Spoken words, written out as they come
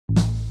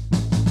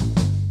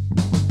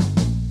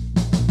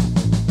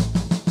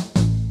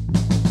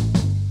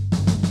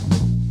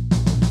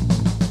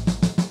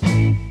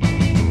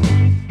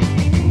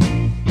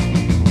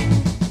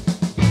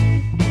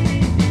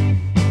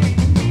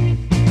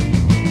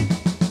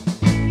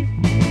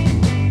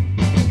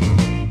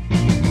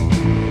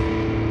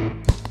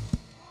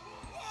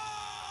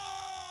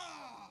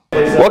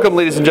Welcome,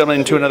 ladies and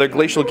gentlemen, to another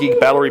Glacial Geek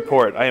Battle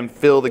Report. I am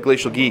Phil, the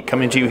Glacial Geek,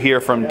 coming to you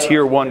here from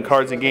Tier 1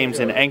 Cards and Games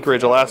in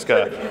Anchorage,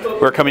 Alaska.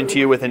 We're coming to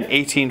you with an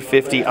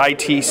 1850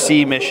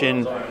 ITC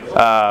mission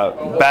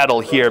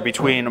battle here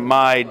between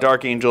my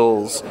Dark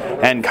Angels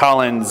and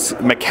Colin's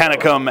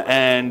Mechanicum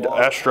and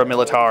Astra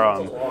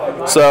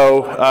Militarum.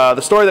 So,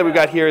 the story that we've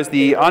got here is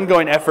the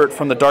ongoing effort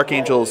from the Dark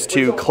Angels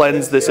to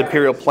cleanse this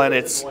Imperial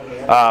planet's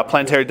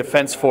Planetary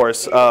Defense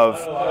Force of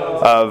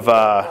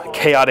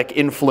chaotic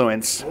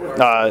influence.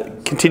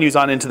 Continues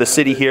on into the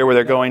city here, where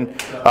they're going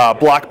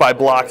block by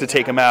block to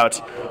take them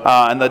out.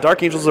 And the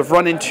Dark Angels have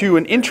run into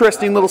an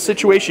interesting little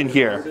situation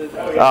here.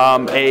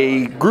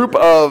 A group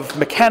of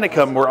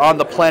Mechanicum were on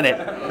the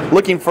planet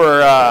looking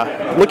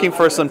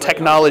for some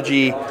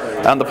technology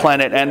on the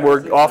planet, and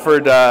were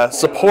offered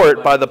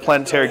support by the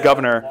planetary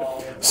governor.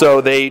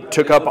 So they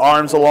took up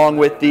arms along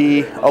with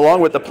the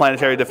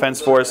Planetary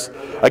Defense Force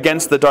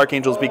against the Dark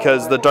Angels,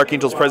 because the Dark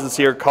Angels' presence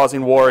here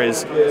causing war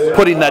is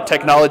putting that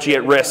technology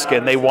at risk,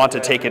 and they want to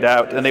take it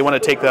out, and they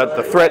want to take out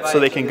the threat so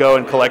they can go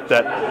and collect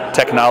that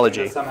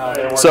technology.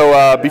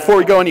 So before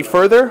we go any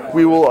further,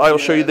 I will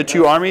show you the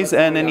two armies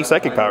and any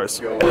psychic powers.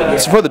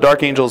 So for the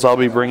Dark Angels, I'll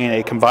be bringing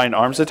a combined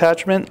arms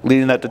detachment.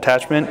 Leading that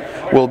detachment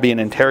will be an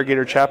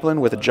interrogator chaplain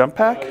with a jump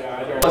pack.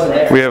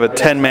 We have a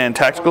 10-man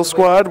tactical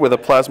squad with a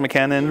plasma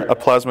cannon, a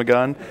plasma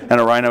gun,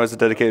 and a rhino as a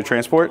dedicated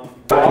transport.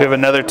 We have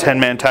another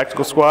 10-man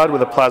tactical squad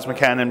with a plasma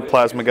cannon,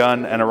 plasma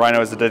gun, and a rhino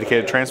as a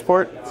dedicated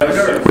transport.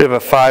 We have a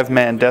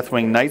 5-man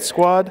Deathwing Knight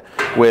squad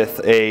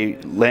with a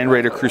Land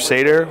Raider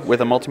Crusader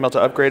with a multi-melta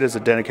upgrade as a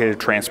dedicated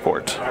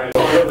transport.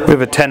 We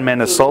have a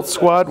 10-man assault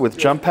squad with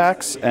jump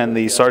packs, and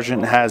the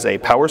sergeant has a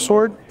power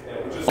sword.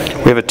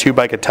 We have a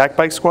 2-bike attack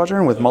bike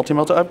squadron with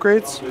multi-melta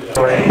upgrades.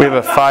 We have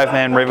a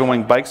 5-man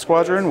Ravenwing bike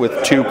squadron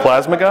with 2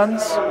 plasma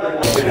guns.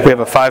 We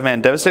have a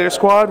 5-man Devastator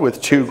squad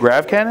with 2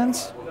 grav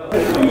cannons.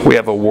 We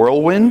have a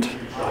whirlwind.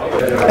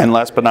 And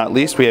last but not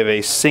least, we have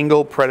a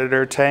single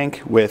Predator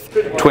tank with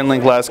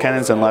twin-link las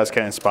cannons and las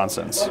cannon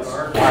sponsons.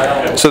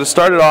 So to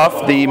start it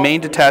off, the main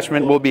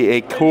detachment will be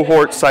a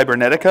cohort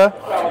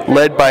Cybernetica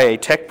led by a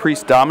Tech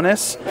Priest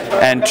Dominus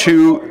and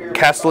 2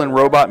 Castellan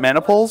Robot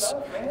Maniples,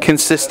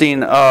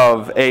 consisting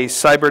of a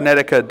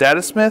Cybernetica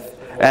Datasmith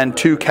and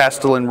 2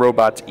 Castellan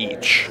robots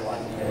each.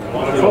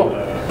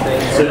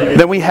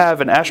 Then we have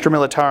an Astra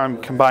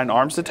Militarum combined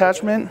arms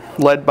detachment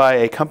led by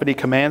a company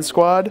command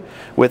squad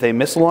with a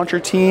missile launcher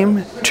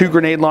team, 2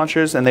 grenade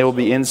launchers, and they will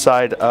be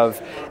inside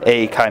of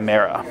a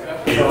Chimera.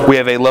 We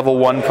have a level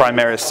 1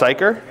 Primaris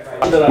Psyker.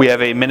 We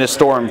have a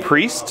Ministorum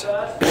Priest.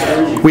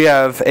 We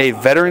have a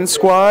veteran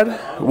squad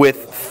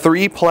with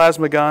 3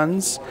 plasma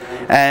guns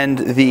and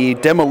the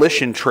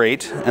demolition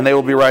trait, and they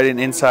will be riding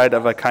inside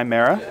of a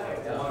Chimera.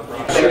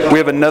 We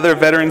have another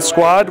veteran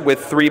squad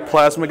with 3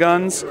 plasma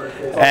guns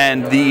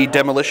and the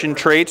demolition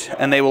trait,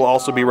 and they will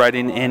also be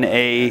riding in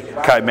a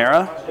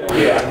Chimera.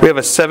 We have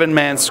a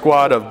 7-man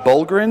squad of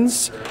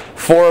Bulgrins,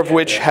 4 of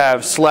which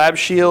have slab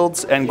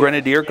shields and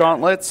grenadier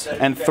gauntlets,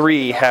 and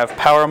 3 have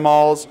power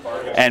mauls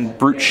and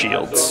brute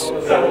shields.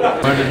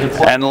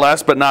 And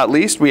last but not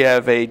least, we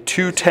have a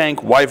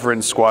 2-tank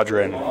Wyvern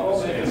squadron.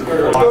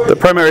 The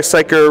Primaris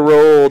Psyker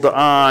rolled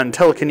on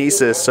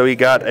telekinesis, so he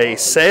got a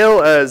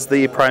Sail as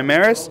the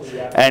Primaris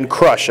and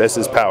Crush as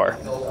his power.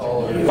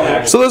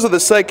 So those are the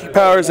psychic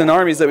powers and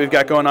armies that we've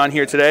got going on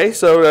here today.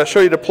 So to show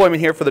you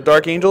deployment here for the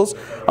Dark Angels,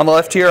 on the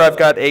left here I've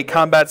got a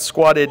combat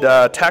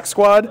squadded tac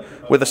squad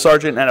with a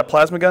sergeant and a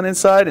plasma gun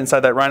inside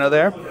that rhino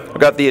there. I've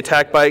got the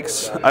attack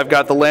bikes. I've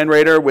got the Land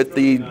Raider with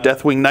the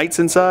Deathwing Knights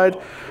inside.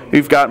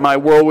 We've got my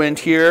Whirlwind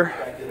here.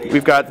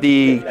 We've got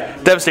the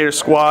Devastator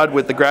squad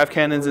with the grav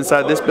cannons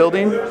inside this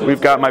building.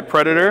 We've got my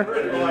Predator,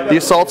 the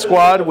Assault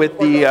squad with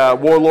the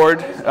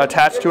Warlord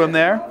attached to him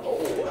there,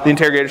 the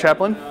Interrogator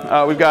Chaplain.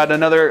 We've got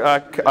another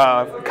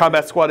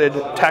combat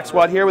squadded tac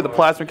squad here with a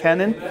plasma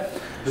cannon.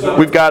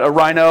 We've got a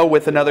Rhino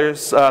with another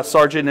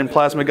sergeant and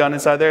plasma gun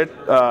inside there,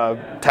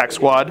 tac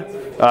squad,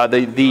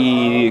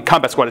 the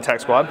combat squad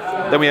attack squad.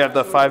 Then we have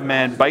the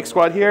 5-man bike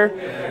squad here,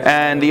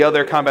 and the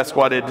other combat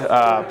squadded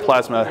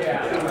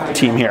plasma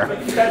team here.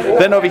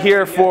 Then over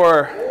here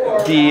for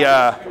the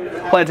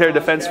Planetary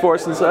Defense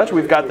Force and such,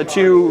 we've got the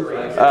 2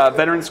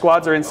 veteran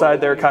squads are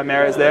inside their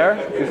chimeras there.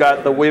 We've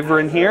got the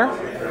Wyvern here.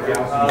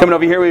 Coming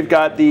over here, we've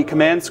got the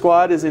command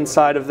squad is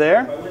inside of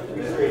there.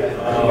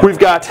 We've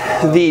got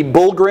the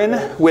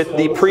Bulgrin with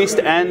the Priest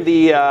and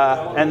the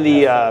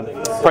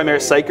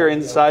Primaris Psyker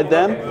inside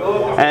them,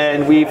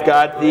 and we've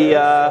got the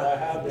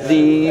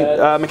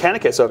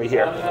Mechanicus over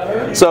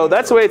here. So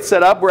that's the way it's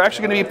set up. We're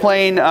actually going to be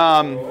playing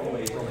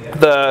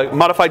the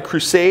Modified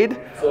Crusade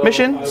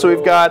mission. So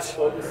we've got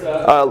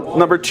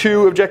number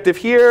 2 objective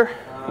here.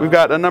 We've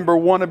got a number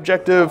 1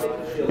 objective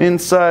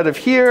inside of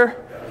here.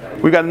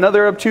 We've got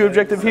another 2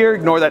 objective here.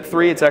 Ignore that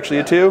 3, it's actually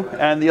a 2.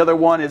 And the other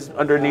 1 is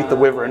underneath the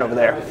Wyvern over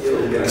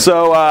there.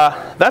 So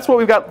that's what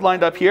we've got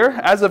lined up here.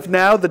 As of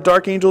now, the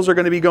Dark Angels are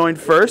going to be going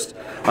first,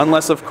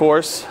 unless, of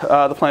course,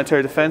 the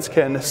Planetary Defense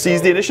can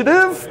seize the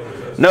initiative.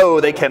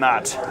 No, they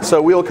cannot.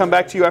 So we will come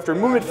back to you after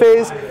movement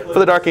phase for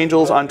the Dark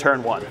Angels on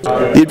turn 1.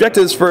 The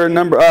objectives for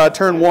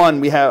turn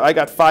 1, I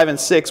got 5 and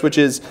 6, which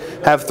is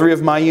have 3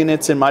 of my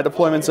units in my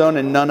deployment zone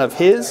and none of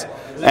his,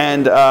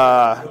 and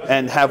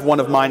have 1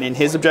 of mine in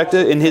his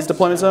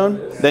deployment zone.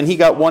 Then he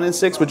got 1 and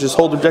 6, which is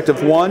hold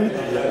objective 1,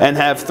 and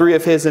have 3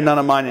 of his and none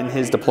of mine in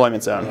his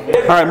deployment zone.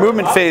 All right,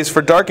 movement phase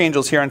for Dark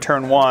Angels here on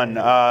turn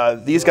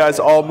 1. These guys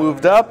all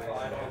moved up.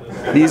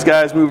 These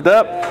guys moved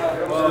up.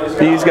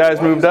 These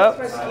guys moved up.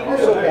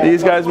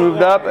 These guys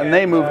moved up, and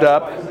they moved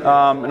up.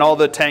 And all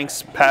the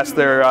tanks passed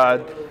their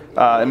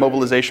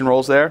immobilization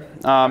rolls there.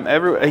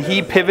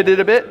 He pivoted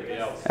a bit,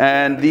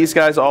 and these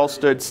guys all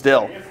stood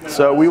still.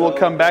 So we will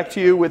come back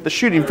to you with the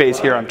shooting phase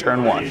here on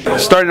turn 1.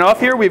 Starting off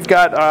here, we've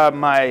got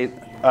my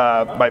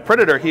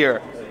Predator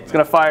here. It's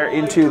going to fire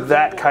into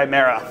that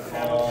Chimera.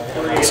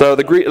 So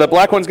the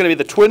black one's going to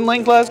be the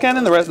twin-link las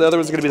cannon. The other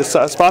one's going to be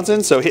the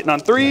sponson. So hitting on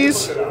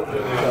 3s.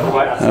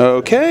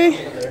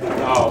 Okay.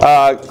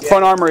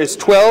 Front armor is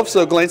 12,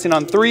 so glancing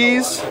on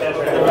 3s.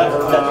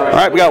 All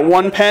right, we got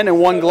 1 pen and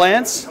 1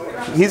 glance.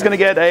 He's going to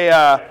get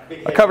a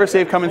cover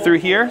save coming through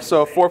here.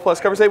 So a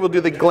 4+ cover save. We'll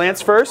do the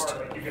glance first.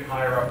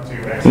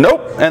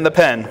 Nope, and the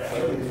pen.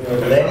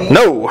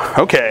 No.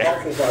 Okay.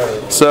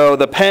 So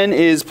the pen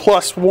is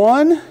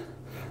 +1.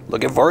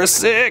 Looking for a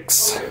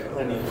 6.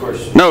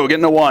 No,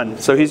 getting a 1.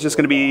 So he's just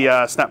going to be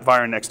snap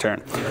firing next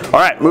turn. All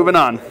right, moving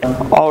on.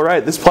 All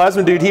right, this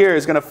plasma dude here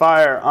is going to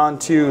fire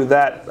onto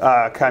that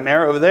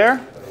Chimera over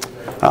there.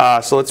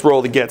 So let's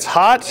roll the gets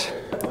hot.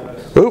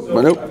 Oop,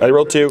 nope, I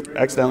rolled 2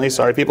 accidentally.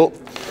 Sorry, people.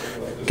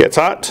 Gets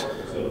hot.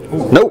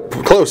 Nope,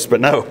 close,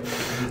 but no.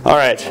 All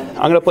right, I'm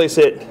going to place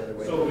it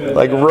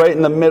like right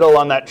in the middle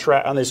on that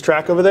on this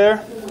track over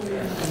there.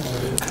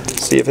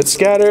 See if it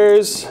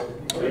scatters.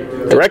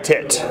 Direct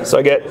hit. So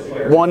I get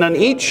 1 on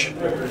each.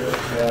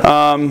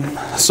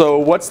 So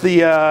what's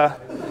the,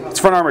 it's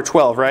front armor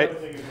 12, right?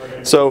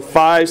 So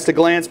 5s to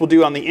glance we'll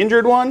do on the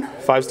injured one.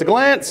 5s to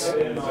glance.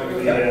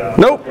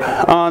 Nope.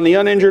 On the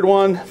uninjured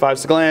one,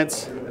 5s to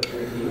glance.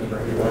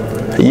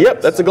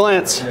 Yep, that's a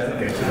glance.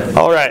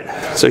 All right,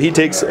 so he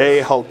takes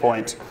a hull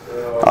point.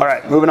 All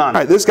right, moving on.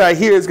 All right, this guy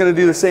here is going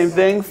to do the same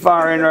thing,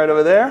 firing right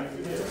over there.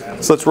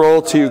 So let's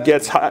roll to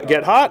get hot.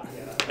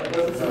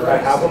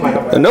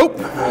 Nope.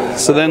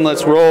 So then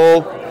let's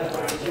roll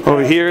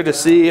over here to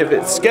see if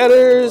it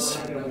scatters.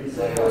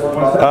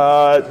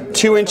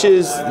 2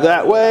 inches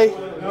that way.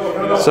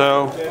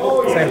 So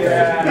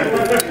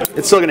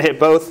it's still going to hit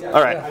both.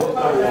 All right.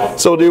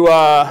 So we'll do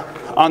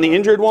on the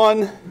injured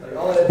one,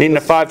 needing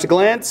a 5 to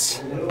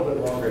glance.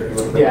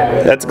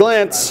 That's a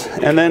glance.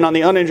 And then on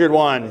the uninjured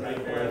one,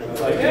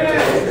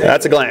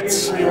 that's a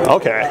glance.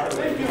 Okay.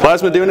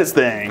 Plasma doing its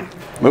thing.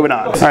 Moving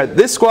on. All right,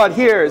 this squad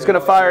here is going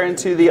to fire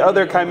into the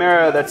other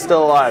Chimera that's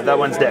still alive. That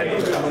one's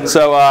dead.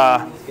 So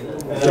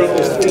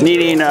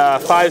needing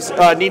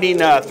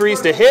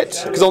 3s to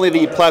hit, because only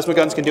the plasma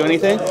guns can do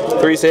anything.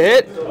 3s to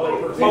hit.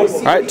 All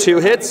right, 2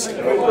 hits.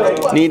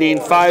 Needing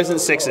 5s and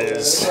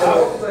 6s.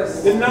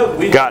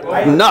 Got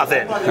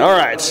nothing. All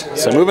right,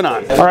 so moving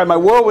on. All right, my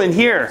whirlwind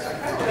here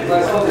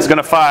is going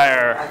to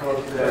fire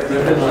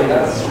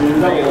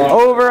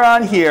over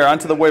on here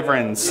onto the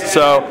wyverns.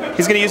 So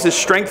he's going to use his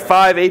strength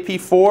 5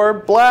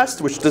 AP4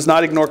 blast, which does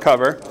not ignore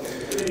cover.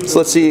 So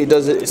let's see,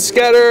 does it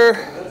scatter?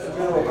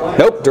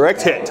 Nope,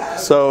 direct hit.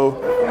 So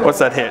what's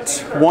that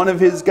hit? 1 of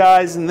his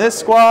guys in this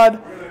squad,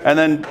 and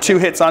then 2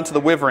 hits onto the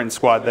wyvern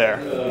squad there.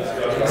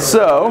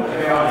 So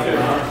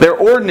they're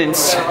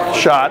ordnance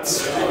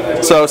shots.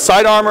 So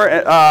side armor,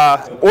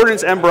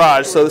 ordnance and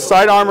barrage. So the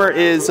side armor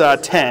is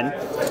 10.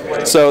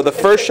 So the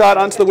first shot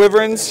onto the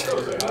wyverns,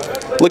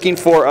 looking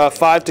for a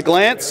 5 to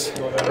glance.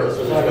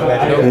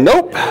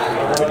 Nope.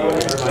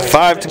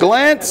 5 to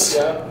glance.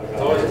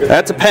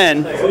 That's a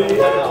pen.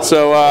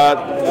 So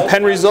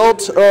pen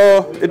result,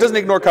 it doesn't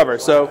ignore cover.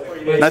 So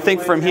and I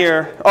think from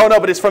here, oh no,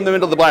 but it's from the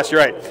middle of the blast,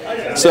 you're right.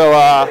 So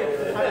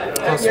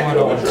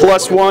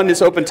 +1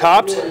 is open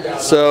topped.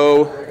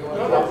 So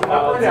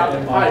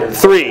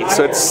 3,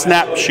 so it's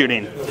snap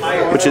shooting,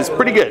 which is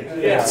pretty good.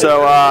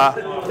 So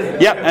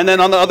yep, and then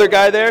on the other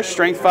guy there,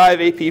 strength 5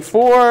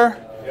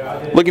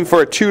 AP4, looking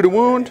for a 2 to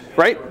wound,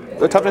 right?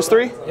 The toughness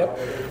 3? Yep.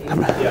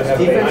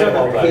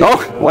 Oh,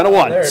 1 to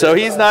 1. So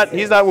he's not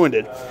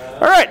wounded.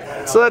 All right,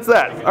 so that's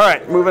that. All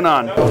right, moving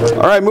on.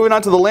 All right, moving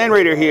on to the Land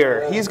Raider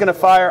here. He's going to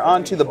fire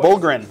onto the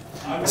Bulgrin.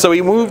 So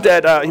he moved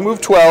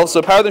 12.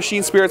 So Power of the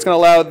Machine Spirit's going to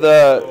allow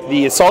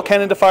the assault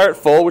cannon to fire at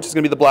full, which is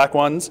going to be the black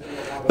ones.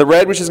 The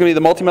red, which is going to be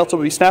the multi-melter,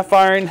 will be snap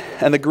firing,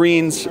 and the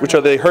greens, which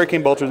are the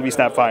hurricane bolters, will be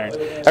snap firing.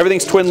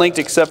 Everything's twin linked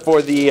except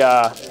for the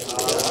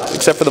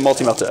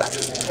multi-melter.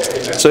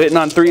 So hitting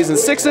on 3s and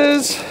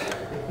 6s.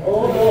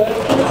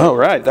 All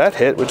right, that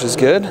hit, which is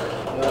good.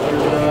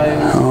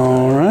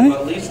 All right.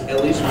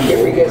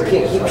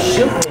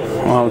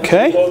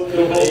 Okay.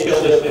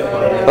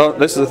 Oh,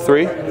 this is a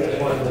 3.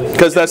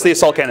 Because that's the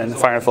assault cannon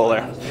firing full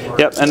there.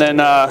 Yep, and then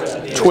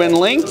twin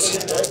linked.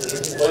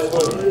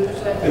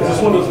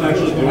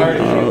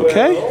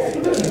 Okay.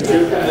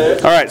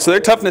 All right, so they're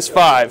toughness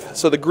 5.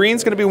 So the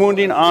green's going to be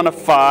wounding on a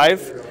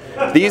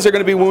 5. These are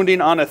going to be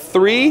wounding on a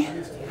 3.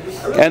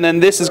 And then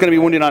this is going to be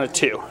wounding on a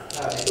 2.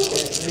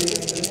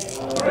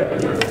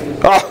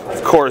 Oh,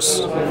 of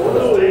course.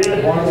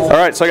 All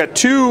right, so I got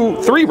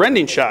 3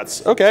 rending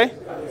shots. Okay.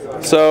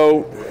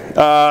 So,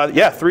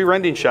 yeah, 3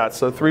 rending shots.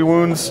 So 3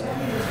 wounds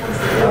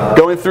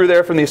going through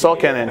there from the assault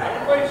cannon.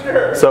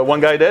 So 1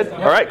 guy did?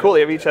 All right, cool.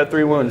 They each had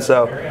 3 wounds.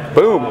 So,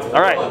 boom.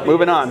 All right,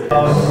 moving on.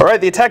 All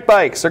right, the attack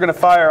bikes are going to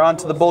fire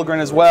onto the Bullgrin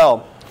as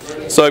well.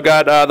 So I've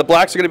got the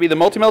blacks are going to be the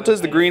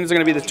multi-meltas, the greens are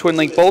going to be the twin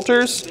link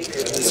bolters.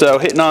 So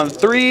hitting on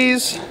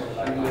 3s,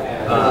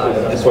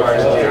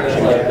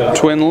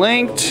 twin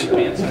linked.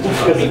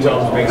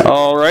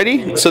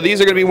 Alrighty, so these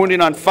are going to be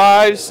wounding on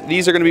 5s,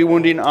 these are going to be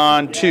wounding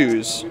on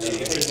 2s.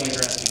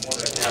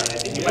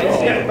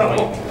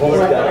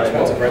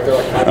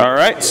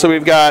 Alright, so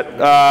we've got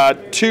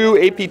 2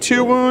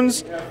 AP2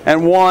 wounds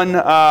and 1 2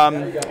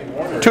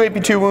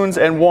 AP2 wounds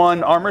and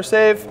 1 armor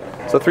save.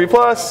 So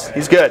 3+,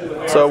 he's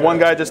good. So 1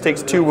 guy just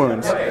takes 2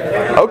 wounds.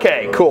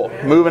 Okay, cool.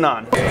 Moving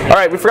on. All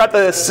right, we forgot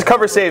the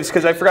cover saves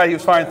because I forgot he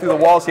was firing through the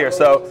walls here.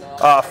 So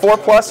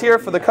 4+ here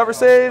for the cover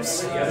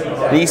saves.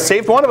 He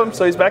saved 1 of them,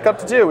 so he's back up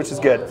to 2, which is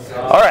good.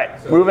 All right,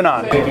 moving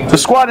on. The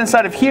squad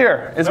inside of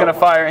here is going to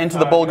fire into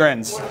the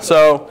Bullgrins.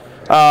 So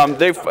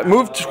they've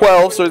moved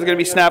 12, so it's going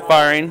to be snap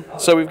firing.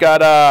 So we've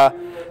got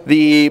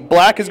the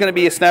black is going to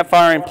be a snap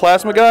firing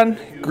plasma gun.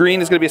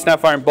 Green is going to be a snap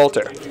firing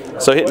bolter.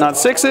 So hitting on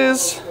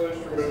 6s.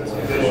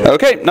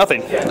 Okay,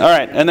 nothing. All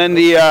right, and then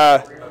the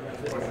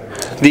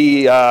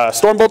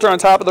storm bolter on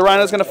top of the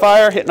rhino is going to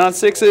fire, hitting on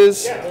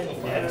 6s.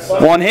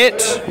 1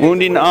 hit,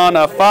 wounding on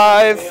a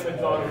 5.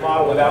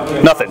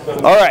 Nothing.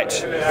 All right.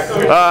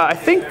 I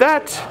think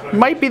that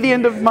might be the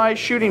end of my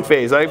shooting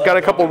phase. I've got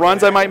a couple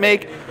runs I might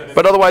make,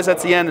 but otherwise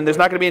that's the end, and there's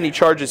not going to be any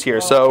charges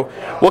here. So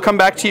we'll come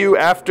back to you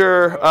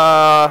after.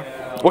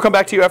 We'll come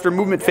back to you after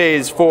movement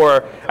phase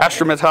for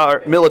Astra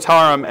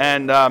Militarum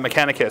and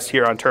Mechanicus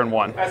here on turn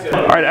 1. All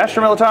right,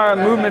 Astra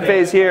Militarum movement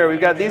phase here. We've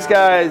got these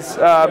guys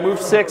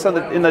moved 6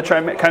 in the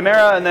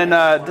Chimera and then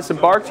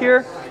disembarked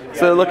here.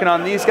 So they're looking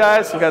on these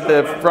guys. We've got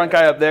the front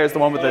guy up there is the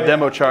one with the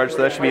demo charge, so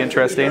that should be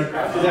interesting.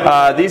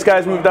 These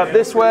guys moved up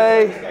this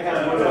way.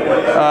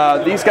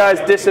 These guys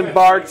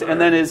disembarked,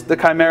 and then the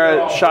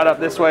Chimera shot up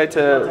this way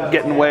to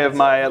get in the way of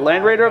my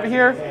Land Raider over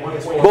here.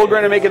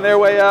 Bullgrin are making their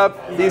way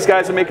up. These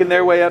guys are making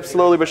their way up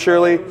slowly but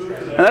surely.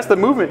 And that's the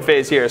movement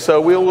phase here.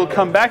 So we will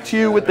come back to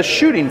you with the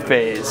shooting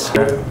phase.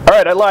 All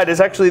right, I lied. It's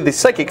actually the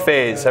psychic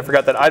phase. I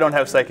forgot that I don't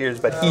have psychic ears,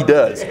 but he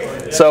does.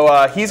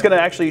 So he's going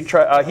to actually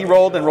try. He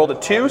rolled and rolled a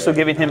 2, so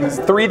giving him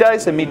 3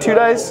 dice and me 2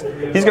 dice.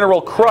 He's going to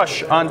roll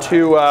crush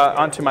onto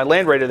my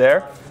Land Raider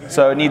there.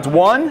 So it needs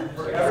 1.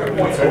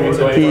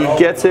 He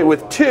gets it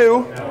with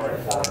 2.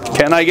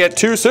 Can I get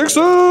 2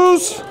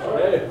 6s?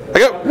 I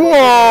got,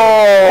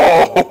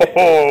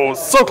 whoa,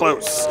 so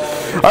close.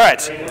 All right,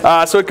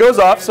 so it goes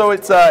off. So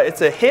it's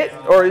a hit,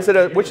 or is it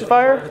a witch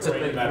fire? It's a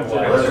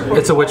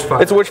witch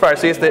fire. It's a witch fire.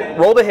 So he has to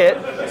roll the hit.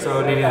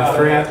 So needing a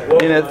 3.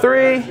 Needing a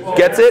 3,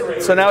 gets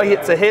it. So now he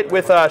hits a hit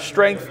with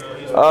strength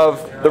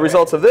of the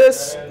results of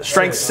this,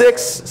 strength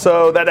 6.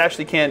 So that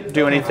actually can't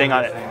do anything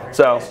on it.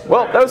 So,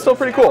 well, that was still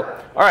pretty cool.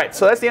 All right,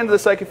 so that's the end of the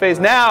psychic phase.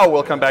 Now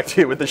we'll come back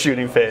to you with the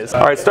shooting phase.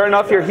 All right, starting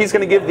off here, he's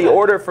going to give the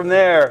order from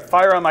there.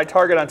 Fire on my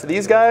target onto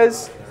these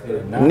guys.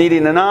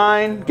 Needing a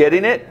 9,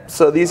 getting it.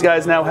 So these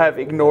guys now have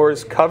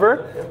ignores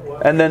cover.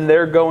 And then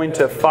they're going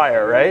to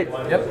fire, right?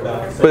 Yep. Who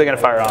are they going to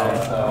fire on?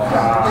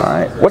 All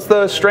right. What's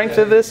the strength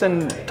of this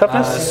and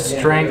toughness?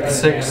 Strength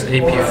 6,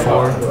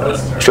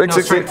 AP4.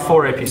 Strength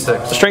 4,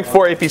 AP6. Strength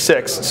 4,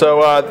 AP6.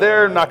 So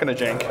they're not going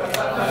to jank.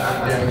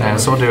 Yeah,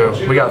 so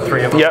we got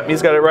 3 of them. Yep,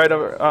 he's got it right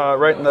over,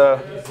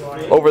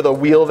 over the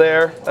wheel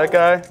there, that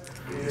guy.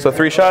 So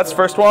 3 shots.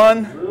 First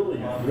one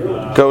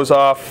goes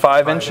off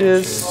 5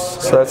 inches,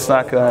 so that's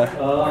not gonna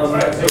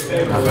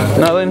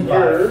nothing.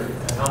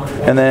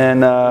 And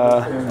then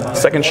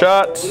second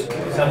shot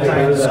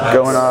is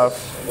going off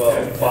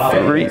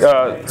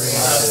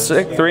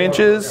 3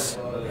 inches.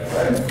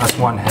 That's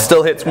 1 hit.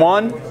 Still hits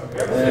 1.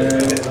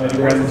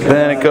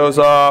 Then it goes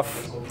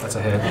off. That's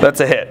a hit. That's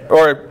a hit.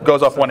 Or it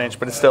goes off 1 inch,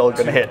 but it's still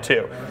going to hit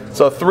 2.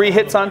 So 3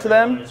 hits onto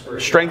them.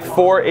 Strength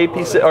 4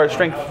 AP6 or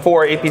strength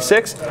 4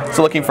 AP6.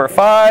 So looking for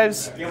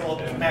 5s.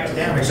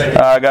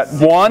 Got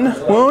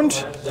 1 wound.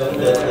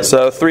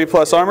 So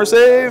 3+ armor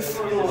save.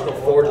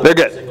 They're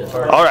good.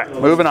 All right,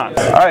 moving on.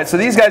 All right, so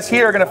these guys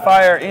here are going to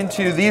fire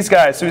into these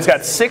guys. So he's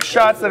got 6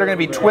 shots that are going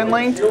to be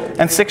twin-linked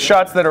and 6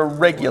 shots that are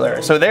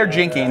regular. So they're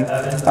jinking.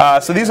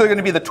 So these are going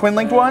to be the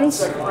twin-linked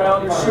ones,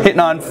 hitting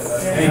on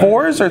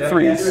 4s or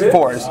 3s?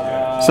 4s.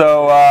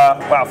 So,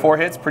 wow, 4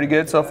 hits, pretty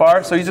good so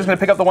far. So he's just going to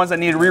pick up the ones that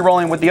need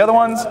re-rolling with the other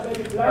ones,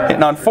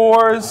 hitting on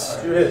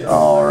 4s.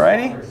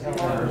 Alrighty.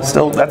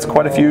 Still, that's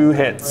quite a few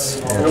hits.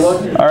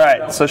 All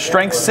right, so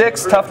strength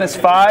 6, toughness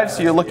 5.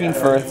 So you're looking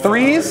for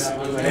 3s.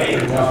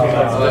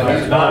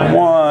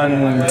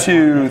 1,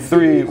 2,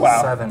 3.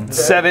 Wow,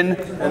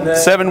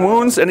 7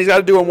 wounds, and he's got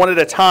to do them 1 at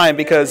a time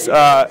because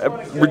it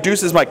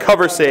reduces my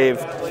cover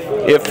save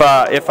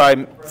if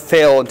I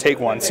fail and take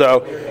one.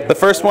 So the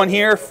first one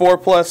here,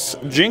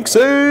 4+ Jinx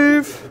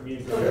save.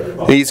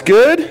 He's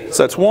good.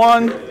 So that's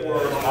 1.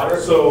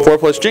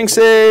 4+ Jinx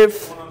save.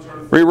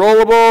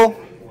 Rerollable.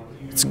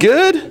 It's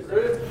good.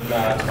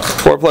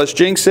 4+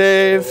 Jinx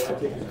save.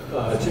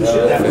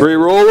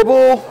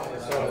 Rerollable.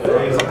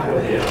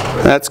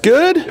 That's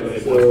good.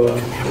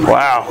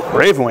 Wow,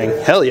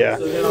 Ravenwing, hell yeah.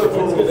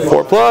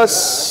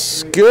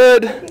 4+,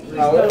 good.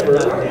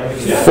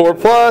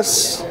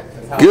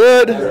 4+,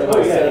 good.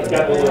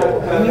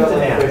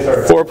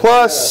 4+,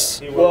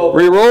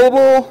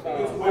 rerollable.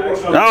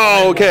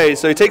 Oh, okay,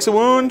 so he takes a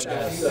wound.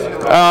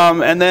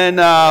 And then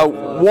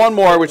one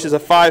more, which is a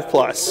 5+.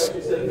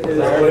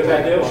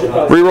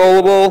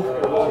 Rerollable.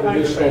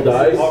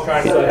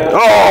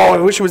 Oh, I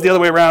wish it was the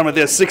other way around with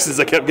this. 6s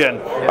I kept getting.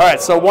 All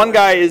right, so one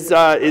guy is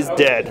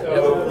dead.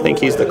 I think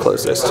he's the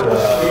closest.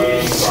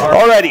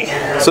 Alrighty,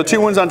 so 2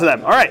 wounds onto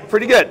them. All right,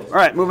 pretty good. All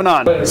right, moving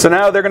on. So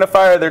now they're going to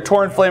fire their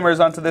Torn Flamers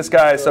onto this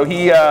guy. So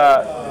he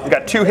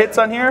got 2 hits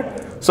on here.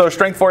 So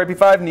strength 4, AP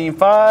 5, need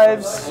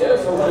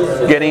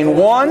 5s. Getting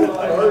 1.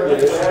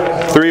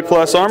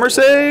 3+ armor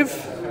save.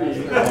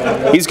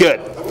 He's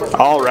good.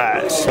 All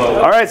right,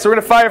 so we're going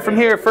to fire from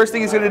here. First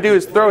thing he's going to do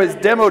is throw his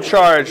demo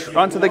charge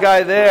onto the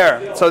guy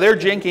there. So they're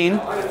jinking.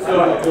 He's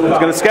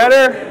going to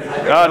scatter.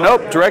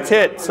 Nope, direct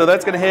hit. So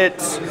that's going to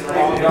hit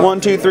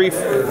 1, 2, 3,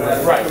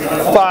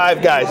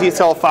 5 guys. He hits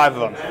all 5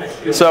 of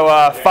them. So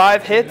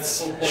 5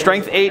 hits,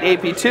 strength 8,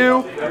 AP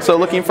 2. So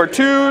looking for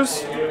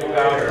 2s.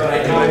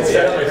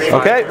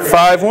 Okay,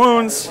 5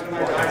 wounds.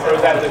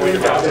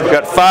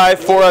 Got 5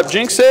 4-up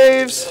Jinx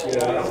saves.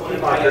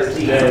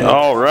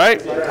 All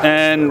right,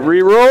 and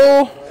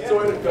reroll.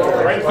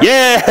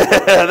 Yeah,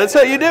 that's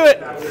how you do it.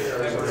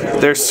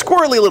 They're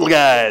squirrely little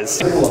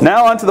guys.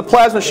 Now onto the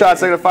plasma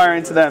shots. I'm going to fire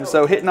into them.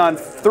 So hitting on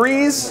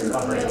 3s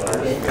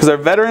because they're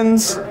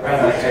veterans.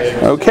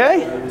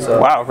 Okay.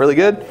 Wow, really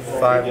good.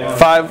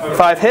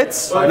 5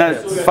 hits. Now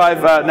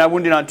 5. Now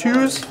wounding on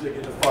 2s.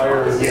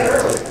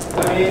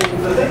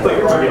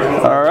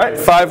 All right,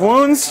 5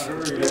 wounds.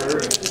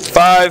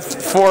 5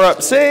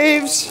 4-up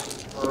saves.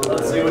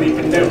 Let's see what he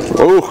can do.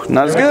 Oh,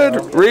 not as good.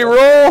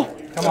 Reroll.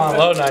 Come on,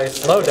 low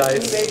dice, low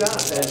dice.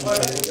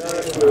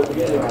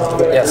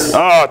 Yes.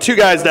 Oh, 2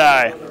 guys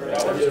die.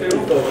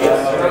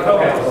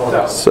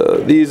 So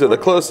these are the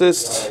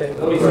closest.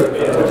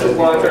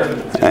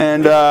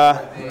 And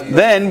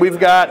then we've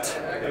got. So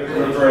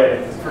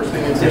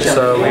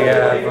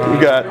we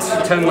got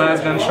 10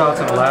 las gun shots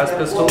and a las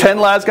pistol. 10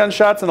 las gun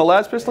shots and a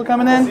las pistol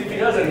coming in.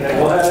 Hitting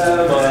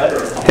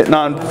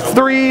on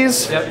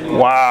 3s. Yep.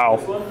 Wow.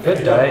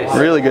 Good dice.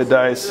 Really good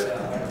dice.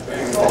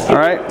 All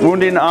right,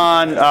 wounding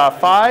on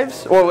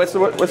 5s. Oh, what's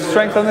the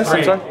strength on this? 3.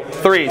 I'm sorry?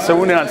 3. So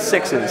wounding on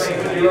 6s.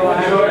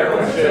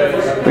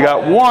 We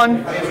got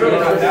 1.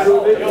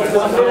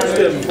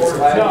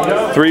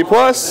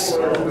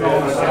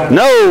 3+.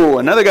 No,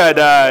 another guy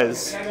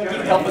dies.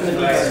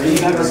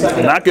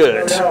 Not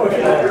good.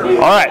 All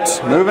right,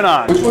 moving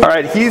on. All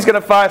right, he's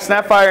gonna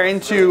snap fire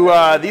into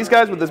these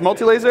guys with his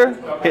multi-laser.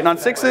 Hitting on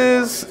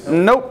 6s.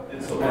 Nope.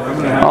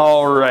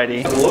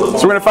 Alrighty. So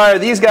we're gonna fire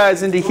these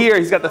guys into here.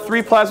 He's got the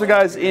 3 plasma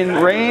guys in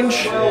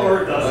range.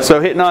 So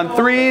hitting on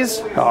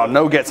 3s. Oh,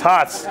 no gets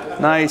hots.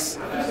 Nice.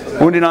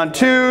 Wounding on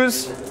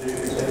 2s.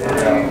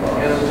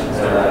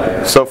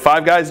 So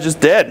 5 guys just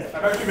dead.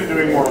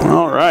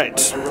 All right.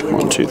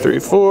 1, 2, 3,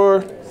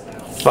 4,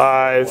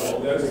 5.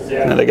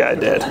 Another guy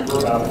dead.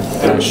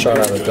 Shot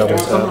out of double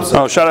taps.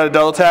 Oh, shot out of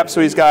double tap.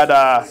 So he's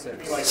got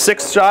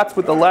 6 shots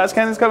with the las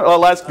cannons coming.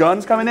 Las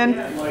guns coming in.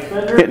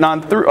 Hitting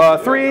on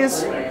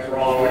 3s.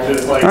 All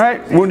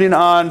right. Wounding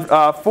on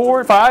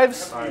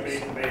 5s.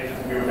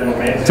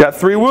 He's got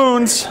 3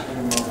 wounds.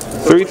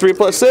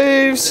 3+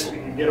 saves.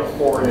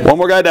 1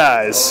 more guy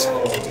dies.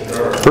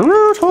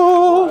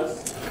 Brutal.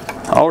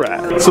 All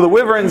right. So the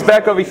Wyverns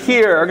back over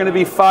here are going to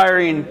be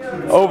firing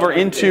over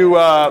into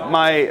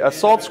my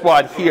assault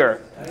squad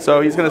here. So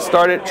he's going to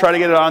start it, try to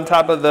get it on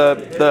top of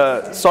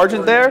the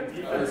sergeant there.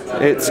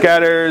 It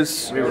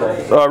scatters,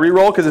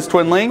 reroll because it's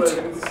twin linked.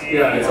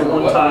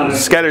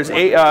 Scatters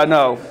 7?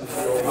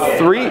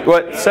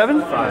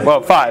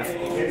 Well,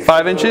 5.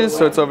 5 inches,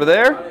 so it's over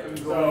there.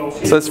 So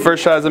this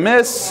first shot is a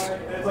miss.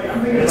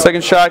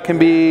 Second shot can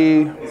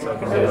be,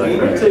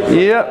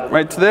 yep,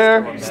 right to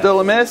there. Still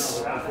a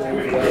miss.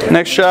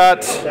 Next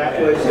shot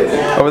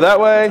over that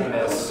way.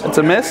 It's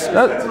a miss.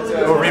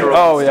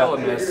 Oh yeah. Still a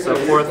miss. So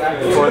fourth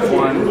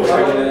one,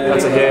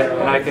 that's a hit,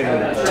 and I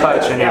can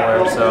touch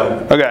anywhere.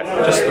 So Okay.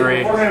 just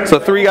 3. So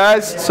 3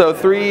 guys. So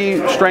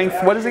 3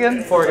 strength. What is it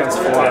again? 4 against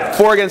 4.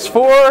 4 against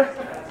 4.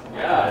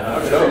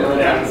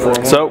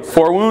 So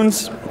 4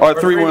 wounds or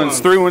 3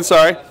 wounds. 3 wounds.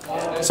 Sorry.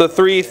 So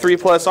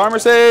 3+ armor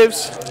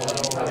saves.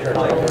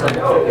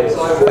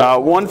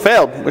 1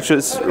 failed, which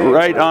is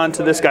right on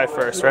to this guy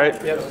first, right?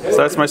 Yep. So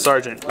that's my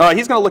sergeant.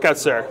 He's gonna look out,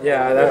 sir.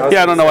 Yeah.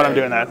 Yeah, I don't know what I'm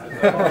doing that.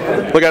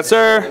 Look out,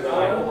 sir.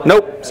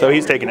 Nope. So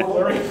he's taking it.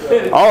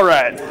 All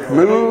right.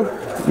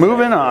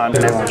 moving on.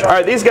 All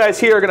right, these guys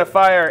here are going to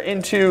fire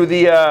into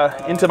the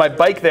into my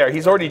bike there.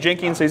 He's already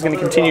jinking, so he's going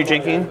to continue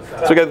jinking.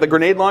 So we got the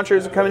grenade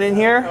launchers coming in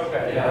here,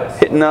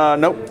 hitting.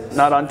 Nope,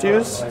 not on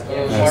twos.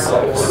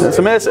 That's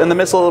a miss, and the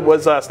missile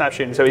was snap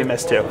shooting, so he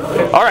missed too.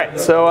 All right,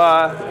 so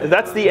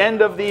that's the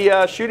end of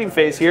the shooting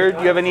phase here. Do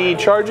you have any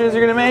charges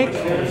you're going to make?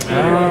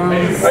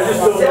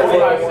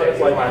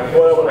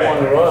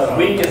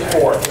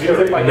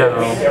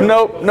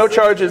 Nope, no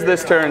charges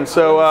this turn.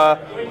 So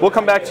we'll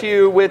come back to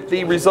you with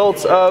the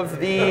results of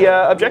the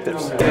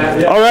objectives.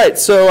 All right,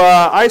 so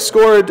I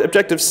scored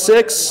objective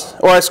 6,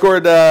 or I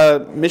scored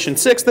mission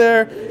 6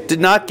 there. Did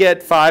not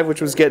get 5,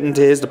 which was getting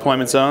to his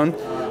deployment zone.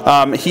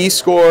 He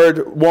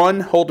scored 1,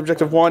 hold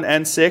objective 1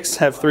 and 6,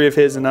 have 3 of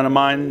his and none of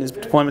mine in his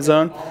deployment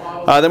zone.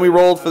 Then we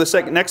rolled for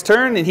the next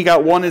turn, and he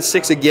got 1 and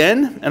 6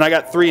 again, and I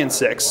got 3 and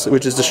 6,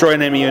 which is destroy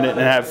an enemy unit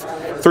and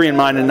have 3 in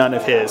mine and none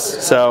of his.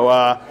 So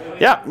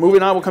yeah,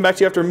 moving on, we'll come back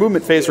to you after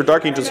movement phase for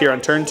Dark Angels here on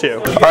turn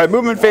 2. All right,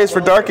 movement phase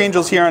for Dark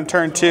Angels here on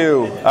turn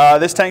 2.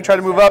 This tank tried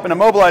to move up and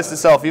immobilized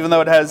itself, even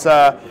though it has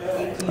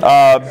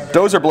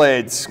dozer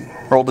blades.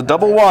 Rolled a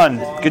double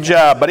 1. Good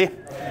job, buddy.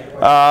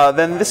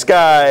 Then this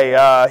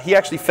guy, he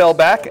actually fell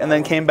back and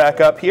then came back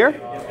up here.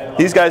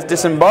 These guys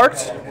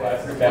disembarked.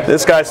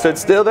 This guy stood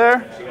still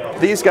there.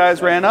 These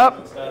guys ran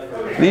up.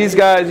 These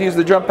guys used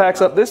the jump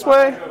packs up this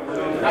way.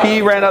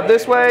 He ran up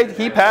this way.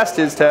 He passed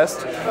his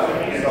test.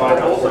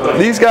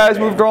 These guys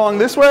moved along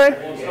this way.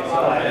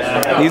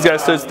 These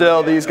guys stood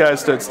still. These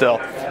guys stood still.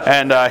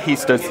 And he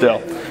stood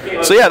still.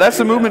 So yeah, that's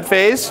the movement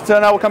phase. So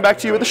now we'll come back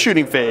to you with the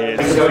shooting phase.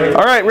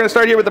 All right, we're going to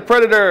start here with the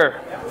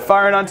Predator.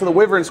 Firing onto the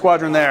Wyvern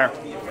Squadron there.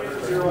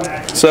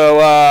 So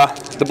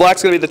the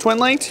black's going to be the twin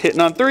linked, hitting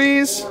on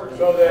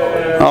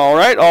 3s. All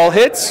right, all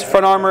hits.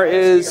 Front armor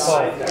is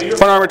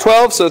front armor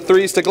 12, so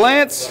 3s to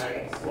glance.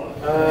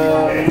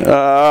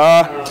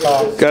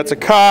 Got to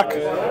cock.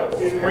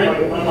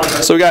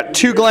 So we got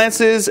 2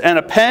 glances and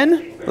a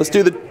pen. Let's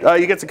do the.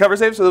 You get to cover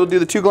save, so we'll do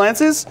the 2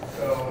 glances.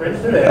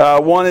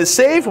 1 is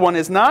saved, 1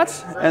 is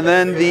not, and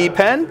then the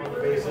pen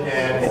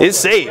is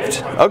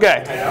saved.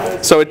 Okay,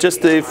 so it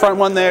just the front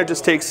one there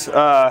just takes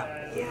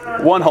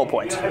 1 hull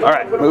point. All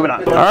right, moving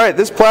on. All right,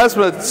 this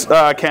plasma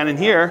cannon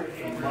here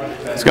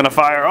is going to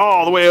fire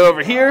all the way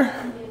over here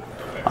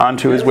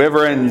onto his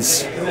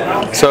wyverns.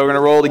 So we're going to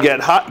roll to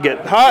get hot.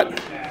 Get hot.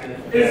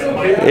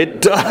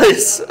 It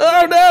does.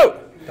 Oh no!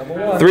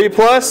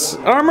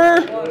 3+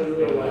 armor.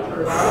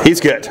 He's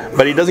good,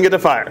 but he doesn't get to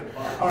fire.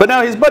 But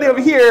now his buddy over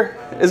here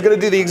is going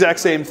to do the exact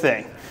same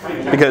thing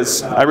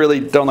because I really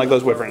don't like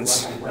those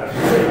wyverns.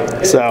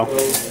 So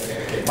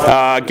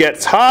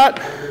gets hot.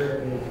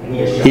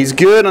 He's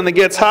good on the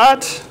gets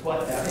hot.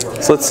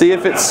 So let's see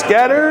if it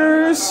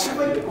scatters. I'm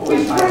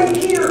going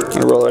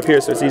to roll it up here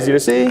so it's easy to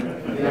see.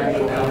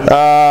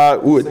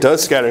 Ooh, it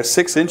does scatter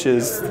 6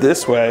 inches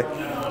this way.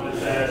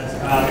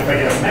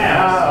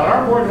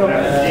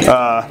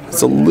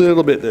 It's a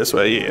little bit this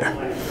way, yeah.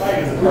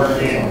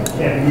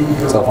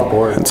 It's off the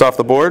board. It's off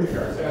the board?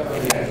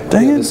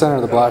 Dang it. The center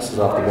of the blast is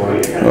off the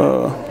board.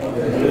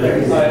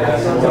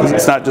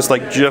 It's not just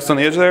like just on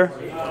the edge there?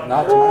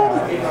 Not too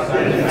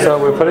much. So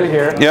we put it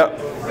here. Yep.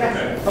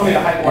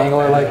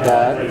 Angle it like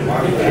that.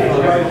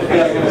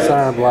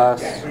 Center of the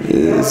blast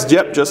is,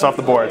 yep, just off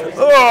the board.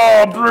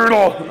 Oh,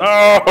 brutal.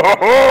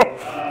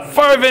 Oh,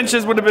 5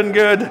 inches would have been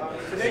good.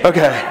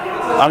 Okay,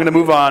 I'm going to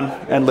move on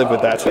and live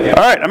with that. All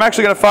right, I'm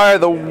actually going to fire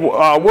the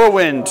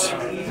Whirlwind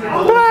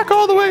back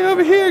all the way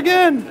over here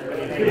again.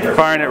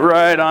 Firing it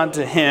right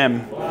onto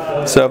him.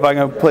 So if I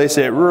can place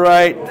it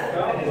right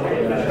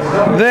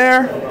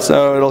there,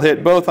 so it'll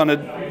hit both on a...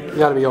 You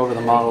got to be over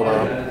the model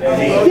though.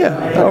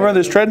 Yeah, over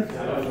this tread,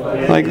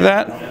 like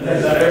that.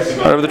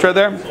 Right over the tread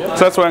there. So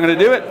that's why I'm going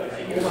to do it.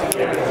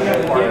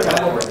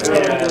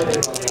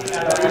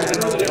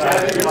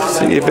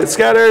 See if it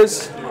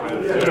scatters.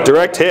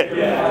 Direct hit.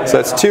 So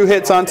that's 2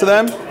 hits onto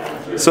them.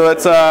 So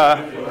that's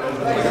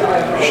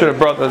should have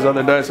brought those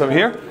other dice over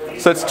here.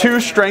 So it's 2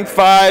 strength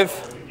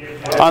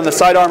 5 on the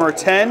side armor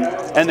 10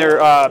 and their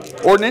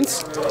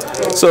ordnance.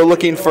 So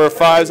looking for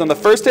 5s on the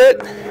first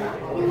hit.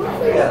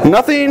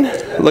 Nothing.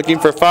 Looking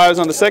for 5s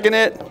on the second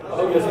hit.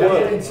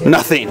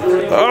 Nothing.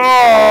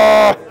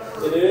 Oh!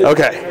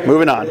 Okay,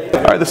 moving on.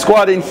 All right, the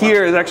squad in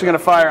here is actually going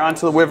to fire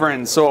onto the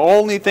Wyverns. So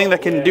only thing that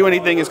can do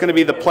anything is going to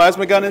be the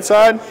plasma gun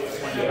inside.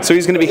 So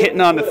he's going to be hitting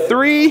on the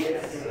 3.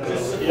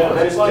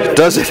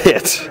 Does it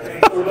hit?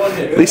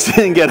 At least he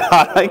didn't get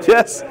hot, I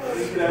guess.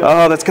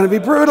 Oh, that's going to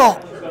be brutal.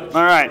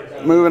 All right,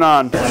 moving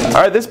on. All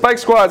right, this bike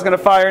squad is going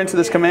to fire into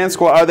this command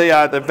squad, or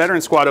the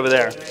veteran squad over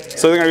there.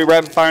 So they're going to be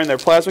rapid firing their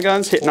plasma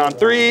guns, hitting on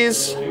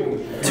 3s.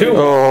 2.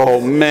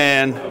 Oh,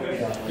 man.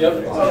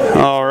 Yep.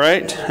 All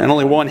right, and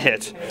only 1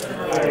 hit.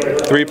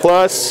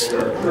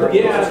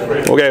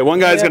 3+. Okay, 1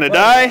 guy's going to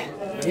die.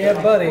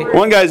 Yeah, buddy.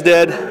 1 guy's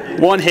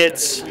dead. 1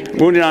 hits.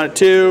 Wounded on a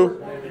 2.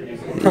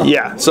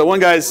 Yeah, so 1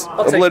 guy's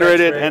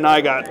obliterated, and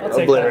I got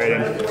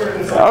obliterated.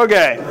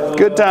 Okay,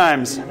 good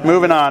times.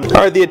 Moving on.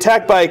 All right, the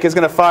attack bike is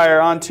going to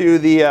fire onto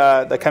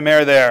the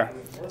Chimera there.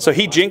 So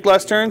he jinked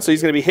last turn, so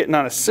he's going to be hitting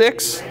on a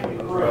 6.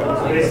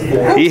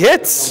 He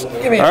hits.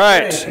 All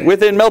right,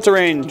 within melter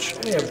range.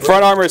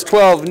 Front armor is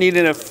 12,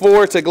 needing a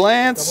 4 to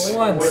glance.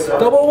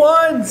 Double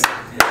ones.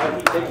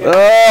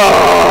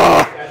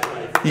 Oh,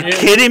 you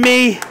kidding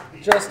me?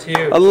 Just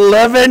huge.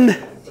 11.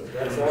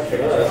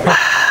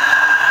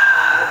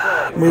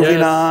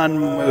 Moving on,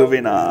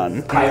 moving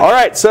on. All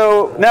right,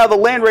 so now the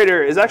Land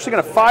Raider is actually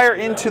going to fire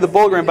into the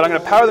Bullgrim, but I'm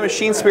going to power the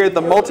Machine Spirit,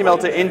 the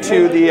Multi-Melta,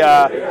 into the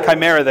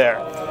Chimera there.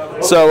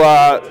 So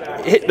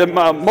hit the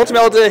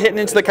Multi-Melta hitting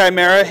into the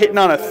Chimera, hitting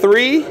on a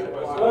 3.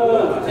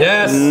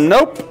 Yes.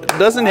 Nope,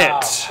 doesn't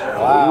hit.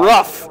 Wow.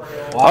 Rough.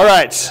 Wow. All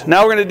right,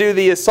 now we're going to do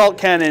the Assault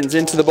Cannons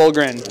into the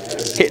Bullgrim,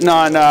 hitting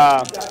on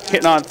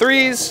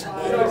 3s.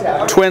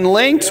 Twin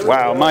linked.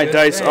 Wow, my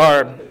dice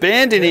are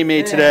abandoning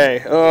me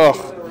today.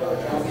 Oh.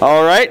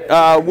 All right,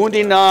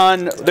 wounding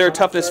on their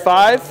toughness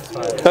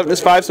 5. Toughness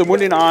 5, so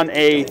wounding on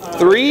a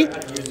 3. All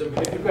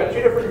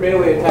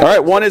right,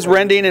 one is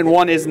rending and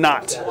one is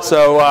not.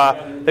 So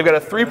they've got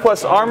a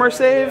 3+ armor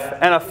save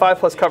and a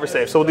 5+ cover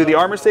save. So we'll do the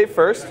armor save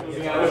first.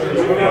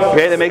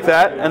 Okay, they make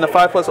that, and the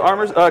 5+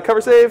 armor cover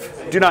save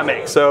do not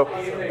make. So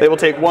they will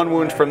take 1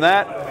 wound from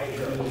that.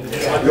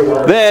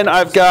 Then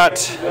I've got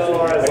the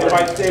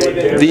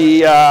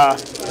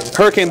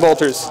Hurricane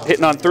Bolters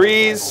hitting on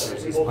 3s.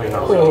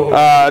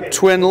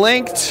 Twin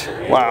linked.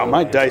 Wow,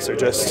 my dice are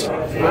just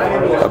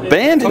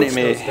abandoning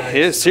me.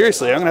 Yeah,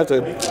 seriously, I'm going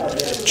to have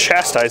to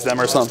chastise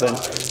them or something.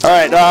 All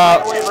right,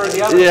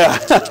 yeah.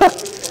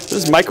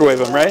 Just microwave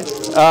them, right?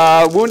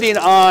 Wounding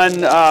on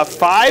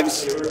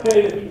 5s.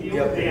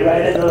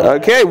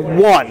 Okay,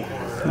 1.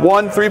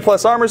 1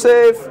 3+ armor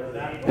save.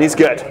 And he's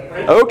good.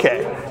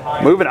 Okay,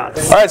 moving on.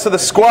 All right, so the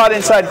squad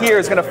inside here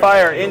is going to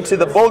fire into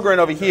the Bullgrim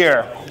over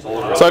here.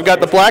 So I've got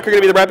the black are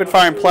going to be the rapid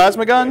firing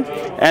plasma gun,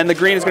 and the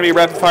green is going to be a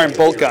rapid firing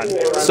bolt gun.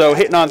 So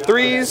hitting on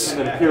 3s.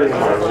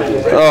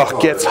 Oh,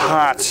 gets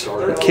hot.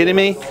 Are you kidding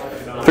me?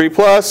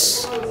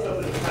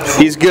 3+.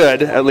 He's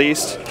good, at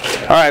least.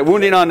 All right,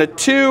 wounding on a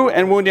 2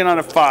 and wounding on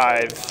a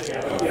 5.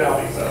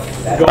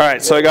 All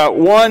right, so I got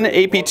 1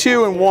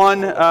 AP2 and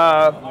 1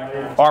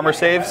 armor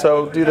save.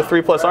 So do the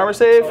 3+ armor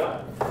save.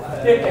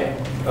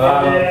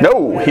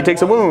 No, he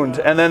takes a wound,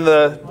 and then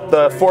the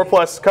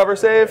 4+ cover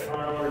save.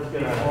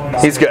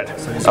 He's good.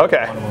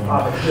 Okay,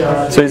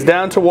 so he's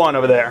down to 1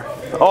 over there.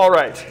 All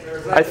right,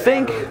 I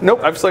think,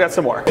 nope, I've still got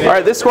some more. All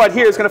right, this squad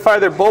here is going to fire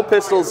their bolt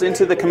pistols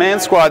into the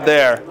command squad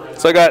there.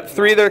 So I got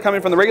 3 that are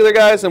coming from the regular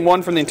guys and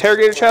 1 from the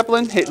interrogator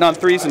chaplain, hitting on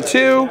 3s and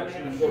 2.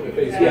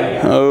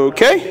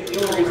 Okay,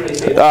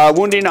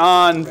 wounding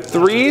on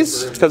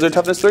 3s because they're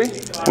toughness 3.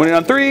 Wounding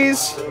on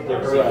 3s.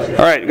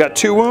 All right, got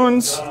 2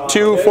 wounds,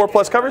 2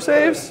 4+ cover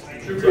saves.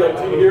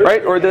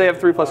 Right, or do they have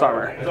 3+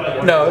 armor?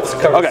 No, it's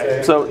cover.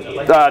 Okay, so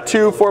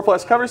 2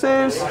 4+ cover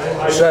saves.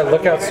 Should I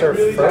look out sir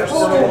first?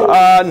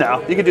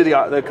 No, you can do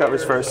the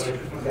covers first.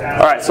 All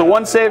right, so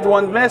 1 saved,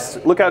 1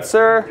 missed. Look out,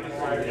 sir.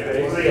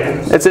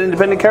 It's an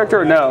independent character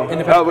or no?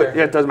 Independent character.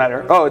 Yeah, it doesn't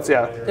matter. Oh, it's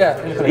yeah.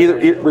 Yeah.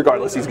 Either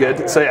regardless, he's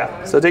good. So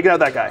yeah. So taking out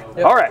that guy.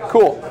 Yep. All right,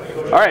 cool.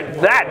 All right,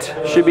 that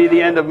should be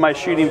the end of my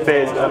shooting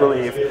phase, I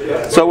believe.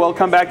 So we'll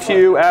come back to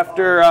you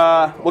after.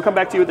 We'll come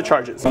back to you with the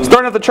charges.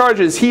 Starting with the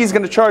charges, he's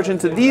going to charge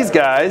into these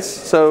guys.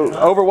 So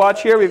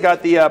Overwatch here, we've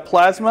got the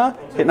plasma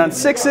hitting on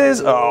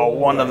 6s. Oh,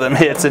 1 of them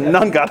hits and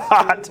none got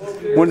hot.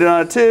 Wounded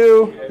on a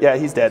 2. Yeah,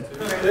 he's dead.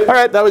 All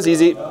right, that was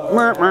easy. All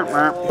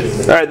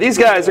right, these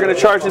guys are going to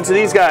charge into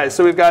these guys.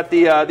 So we've got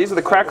the these are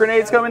the crack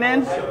grenades coming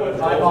in.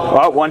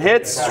 Well, 1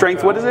 hits.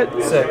 Strength, what is it?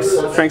 6.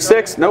 Strength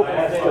 6. Nope.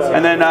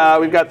 And then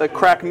we've got the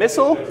crack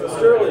missile.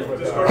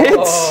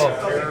 Hits.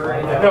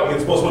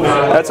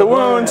 That's a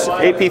wound.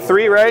 AP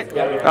 3, right?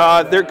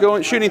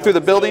 They're shooting through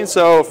the building.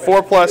 So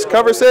 4+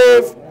 cover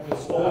save.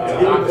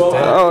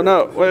 Oh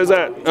no! What is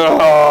that?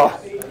 Oh.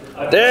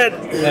 Dead.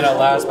 And a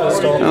last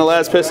pistol. And the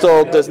last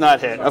pistol does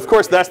not hit. Of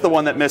course, that's the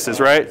one that misses,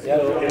 right?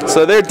 Yep.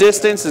 So their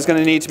distance is going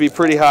to need to be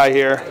pretty high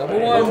here. Double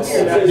ones.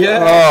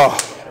 Yeah. Oh.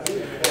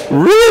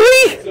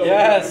 Really?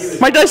 Yes.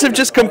 My dice have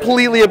just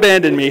completely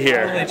abandoned me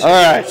here. All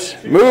right,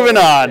 moving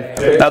on.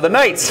 Now the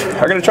knights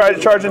are going to try to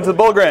charge into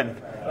the Bullgrim.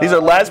 These are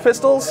las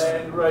pistols.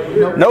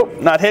 Nope,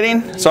 not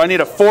hitting. So I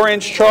need a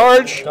 4-inch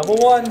charge. Double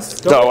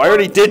ones. No, I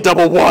already did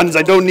double ones.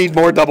 I don't need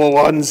more double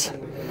ones.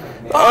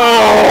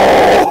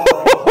 Oh!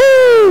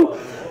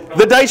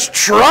 The dice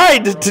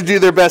tried to do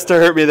their best to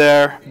hurt me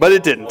there, but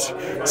it didn't.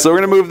 So we're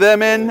going to move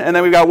them in, and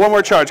then we've got 1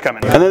 more charge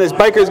coming. And then this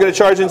biker is going to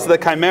charge into the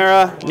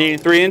Chimera, needing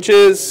 3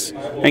 inches,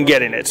 and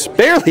getting it.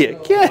 Barely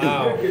again.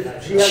 Wow.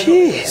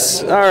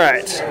 Jeez. All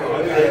right.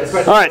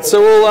 All right,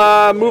 so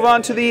we'll move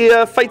on to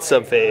the fight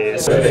sub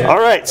phase. All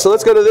right, so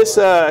let's go to this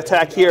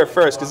attack here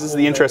first, because this is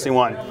the interesting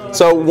one.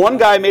 So 1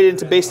 guy made it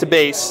into base to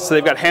base, so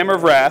they've got Hammer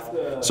of Wrath.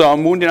 So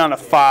I'm wounded on a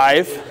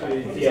 5.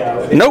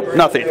 Nope,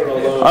 nothing.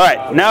 All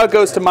right, now it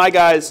goes to my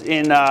guys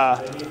in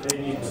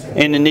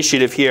in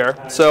initiative here.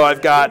 So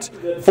I've got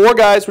 4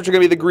 guys, which are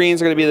going to be the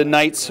greens, are going to be the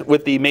knights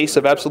with the Mace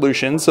of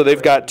Absolution. So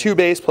they've got 2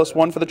 base plus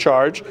 1 for the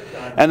charge.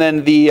 And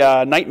then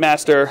the Knight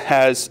Master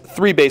has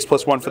 3 base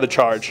plus 1 for the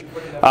charge.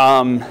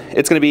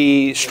 It's going to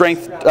be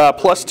strength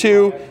plus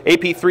 2,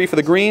 AP 3 for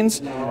the greens,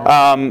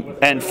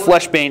 and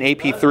Fleshbane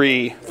AP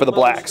 3 for the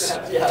blacks.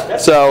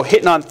 So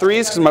hitting on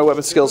 3s because my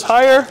weapon skill's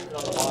higher.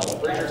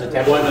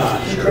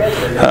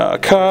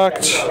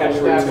 Cocked.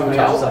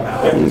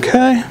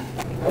 Okay.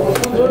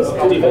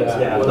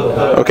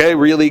 Okay,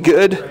 really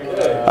good.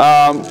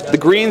 The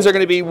greens are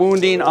going to be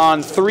wounding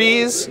on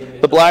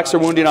 3s. The blacks are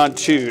wounding on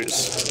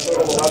 2s.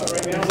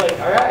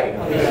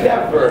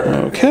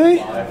 Okay.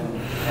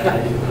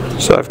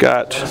 So I've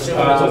got,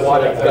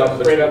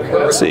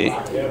 let's see,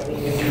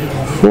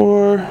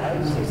 4.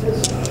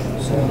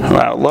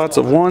 Wow, lots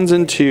of 1s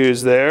and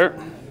 2s there.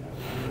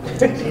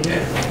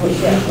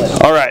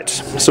 All right,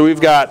 so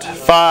we've got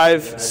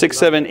 5, 6,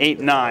 7, 8,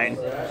 9.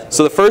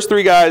 So the first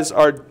 3 guys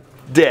are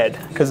dead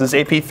because it's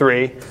AP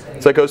 3,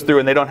 so it goes through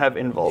and they don't have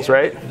invuls,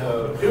 right?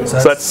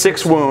 So that's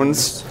 6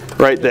 wounds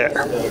right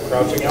there.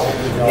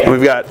 And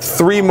we've got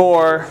 3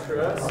 more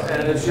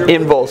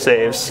invul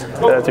saves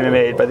that have to be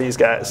made by these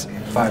guys.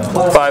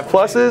 5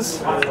 pluses.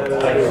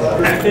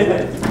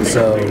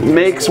 So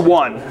makes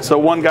 1. So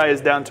 1 guy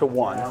is down to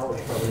 1.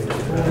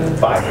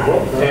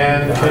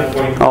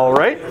 All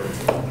right.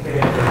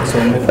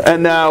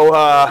 And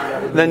now,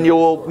 then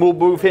we'll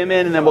move him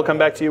in, and then we'll come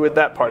back to you with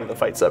that part of the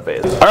fight sub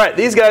phase. All right,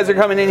 these guys are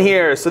coming in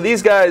here. So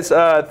these guys,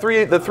 the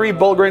 3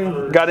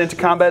 Bulgrin got into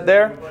combat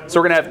there. So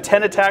we're gonna have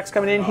 10 attacks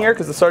coming in here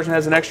because the sergeant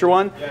has an extra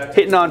 1.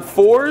 Hitting on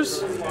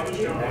 4s.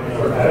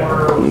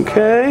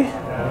 Okay,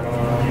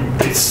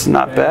 it's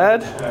not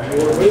bad.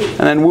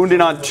 And then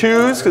wounding on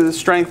 2s because it's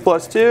strength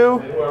plus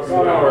 2.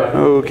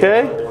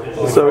 Okay,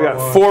 so we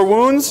got 4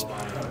 wounds,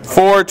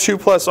 4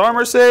 2+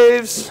 armor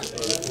saves.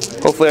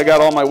 Hopefully I got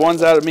all my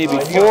 1s out of me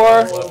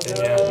before.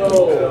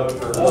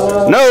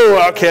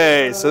 No,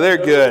 okay, so they're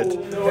good.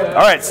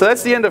 All right, so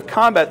that's the end of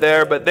combat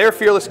there, but they're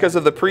fearless because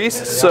of the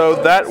priest, so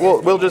that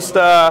we'll just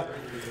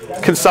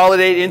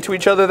consolidate into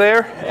each other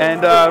there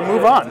and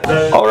move on.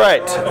 All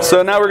right,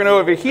 so now we're going to go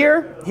over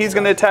here. He's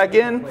going to attack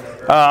in,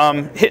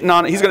 he's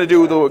going to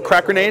do the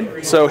crack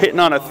grenade, so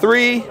hitting on a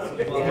 3,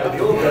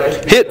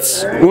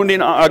 hits, wounding,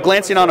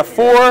 glancing on a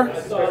 4.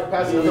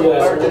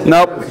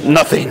 Nope,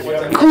 nothing.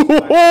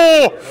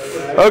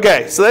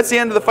 Okay, so that's the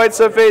end of the fight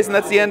sub phase, and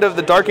that's the end of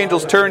the Dark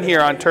Angel's turn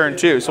here on turn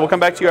 2. So we'll come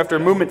back to you after a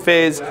movement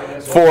phase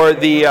for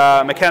the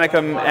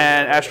Mechanicum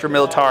and Astra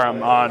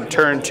Militarum on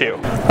turn 2.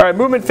 All right,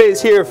 movement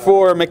phase here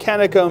for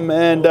Mechanicum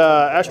and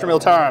Astra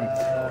Militarum.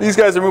 These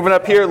guys are moving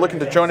up here, looking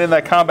to join in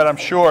that combat, I'm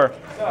sure.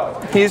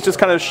 He's just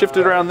kind of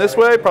shifted around this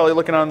way, probably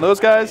looking on those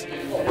guys.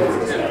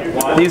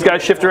 These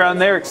guys shift around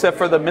there, except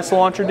for the missile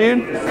launcher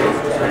dude.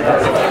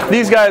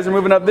 These guys are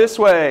moving up this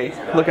way,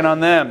 looking on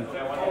them.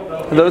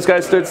 Those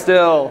guys stood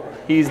still.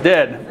 He's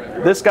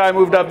dead. This guy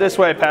moved up this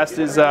way past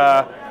his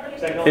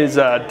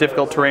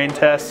difficult terrain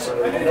test,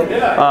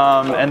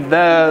 and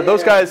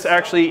those guys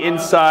actually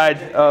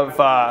inside of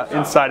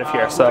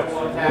here, so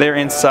they're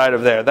inside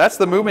of there. That's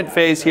the movement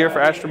phase here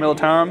for Astra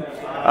Militarum,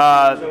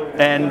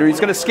 and he's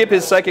going to skip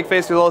his psychic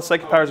phase because all his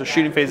psychic powers are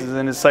shooting phases,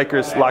 and his psychic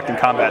is locked in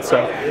combat.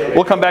 So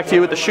we'll come back to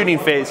you with the shooting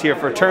phase here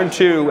for turn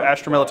 2,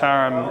 Astra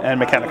Militarum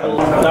and Mechanicum.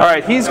 All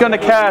right, he's going to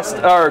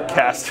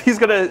He's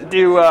going to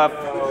do.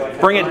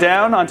 Bring it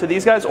down onto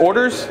these guys.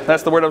 Orders,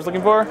 that's the word I was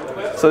looking for.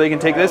 So they can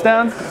take this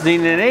down.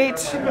 Zine an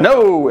 8.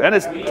 No, and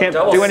it can't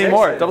do any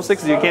more. Double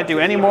 6s, you can't do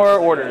any more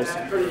orders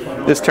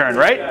this turn,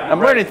 right? I'm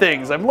learning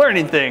things,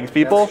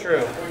 people. That's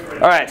true.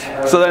 All right,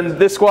 so then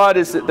this squad,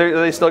 are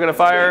they still going to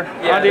fire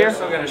onto here? Yeah, they're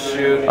still going to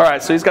shoot. All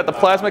right, so he's got the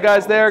plasma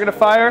guys there going to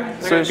fire.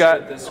 So we've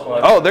got,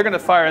 oh, they're going to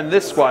fire in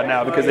this squad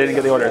now because they didn't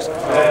get the orders.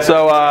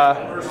 So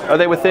are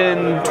they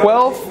within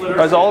 12?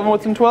 Is all of them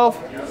within 12?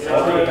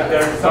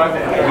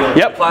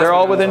 Yep, they're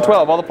all within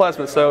 12, all the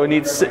plasmas. So we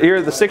need, here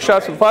are the 6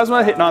 shots with the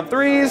plasma, hitting on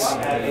 3s.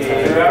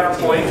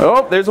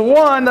 Oh, there's a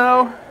 1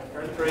 though.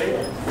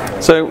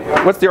 So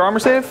what's your armor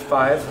save?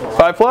 5.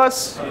 5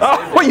 plus?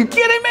 Oh, are you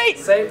kidding me?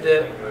 Saved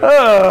it.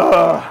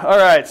 All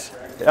right.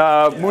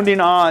 Wounding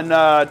on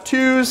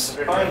 2s.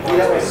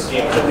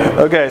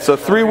 Okay, so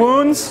 3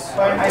 wounds.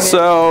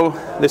 So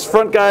this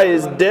front guy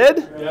is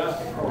dead.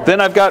 Then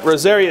I've got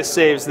Rosarius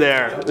saves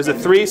there. There's a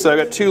 3, so I've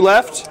got 2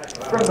 left.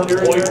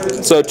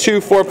 So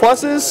 2 4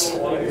 pluses.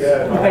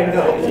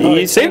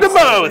 You saved them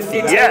both.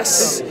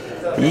 Yes.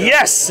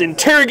 Yes,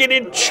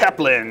 interrogated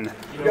chaplain.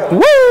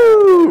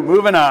 Woo!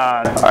 Moving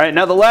on. All right,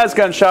 now the las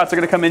gun shots are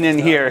going to come in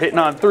here, hitting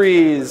on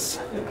 3s.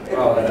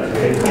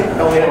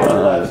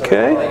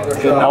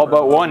 Okay, all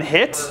but 1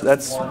 hit.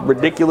 That's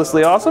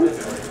ridiculously awesome.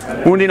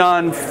 Wounding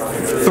on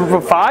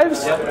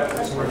 5s.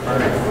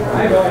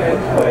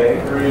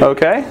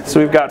 Okay, so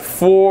we've got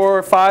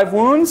 5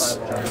 wounds.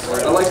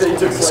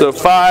 So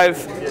 5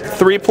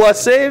 3+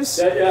 saves.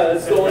 Yeah,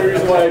 that's the only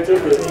reason why I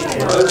took it.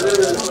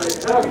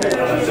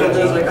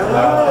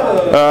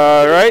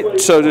 Alright,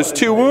 so there's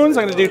 2 wounds.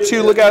 I'm going to do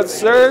 2 lookout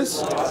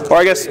sirs. Or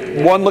I guess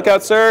 1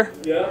 lookout sir.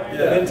 Yeah, and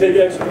then take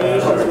extra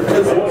damage.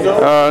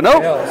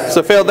 Nope.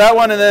 So failed that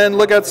one, and then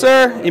lookout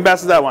sir. He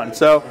passes that one.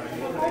 So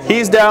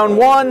he's down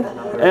 1,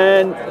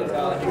 and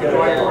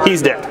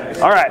he's dead.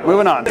 Alright,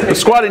 moving on. The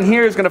squad in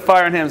here is going to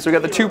fire on him. So we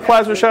got the 2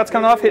 plasma shots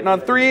coming off, hitting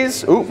on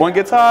 3s. Ooh, 1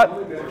 gets hot.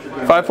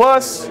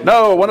 5+.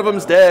 No, one of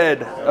them's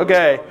dead.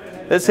 Okay.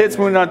 This hits,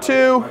 wounded on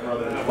 2.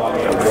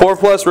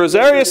 4+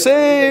 Rosaria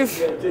save.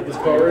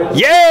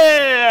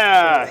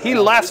 Yeah! He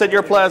laughs at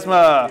your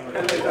plasma.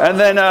 And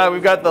then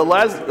we've got the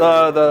las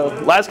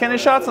cannon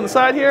shots on the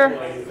side here.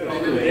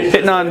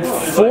 Hitting on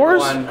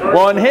 4s.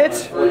 1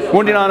 hit.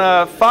 Wounding on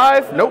a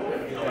 5. Nope.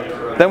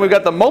 Then we've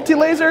got the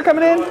multi-laser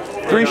coming in.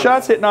 3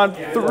 shots, hitting on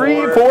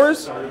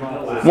 4s.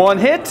 1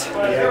 hit.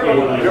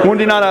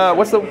 Wounding on a,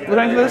 what's the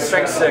rank of this?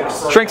 Strength 6.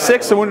 Strength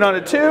 6, so wounding on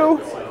a 2.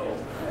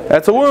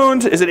 That's a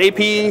wound. Is it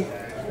AP?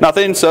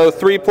 Nothing, so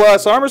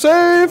 3+ armor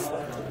save.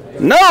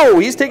 No,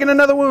 he's taking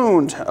another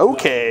wound.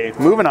 Okay,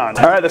 moving on.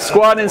 All right, the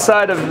squad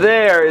inside of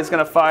there is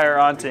going to fire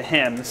onto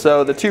him.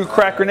 So the 2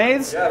 crack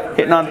grenades,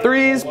 hitting on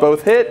 3s,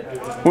 both hit.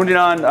 Wounding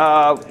on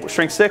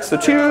strength 6, so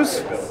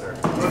 2s.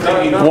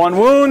 1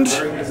 wound.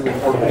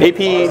 AP,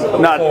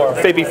 not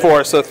AP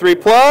 4, so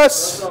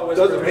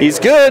 3+. He's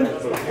good.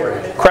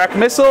 Crack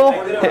missile,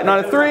 hitting on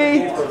a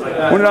 3.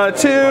 Wounded on a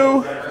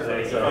 2.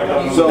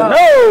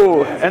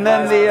 No! And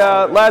then the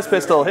las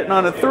pistol, hitting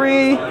on a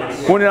 3,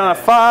 wounded on a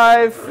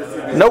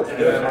 5. Nope.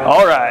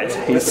 All right.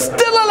 He's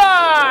still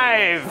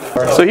alive!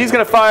 So he's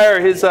going to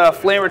fire his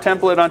flamer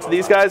template onto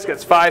these guys.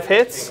 Gets 5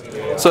 hits.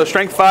 So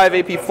strength 5,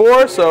 AP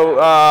 4. So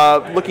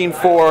looking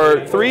for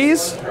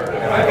 3s.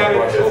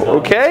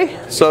 Okay.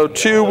 So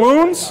 2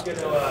 wounds. 2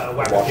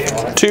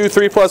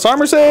 3+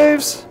 armor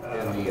saves.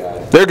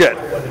 They're good.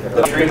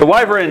 The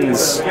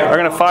Wyverns are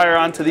going to fire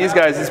onto these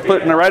guys. He's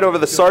putting it right over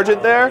the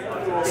sergeant there.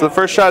 So the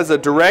first shot is a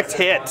direct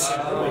hit.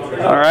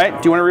 All right.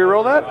 Do you want to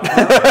re-roll that?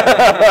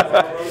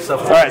 All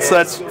right. So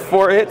that's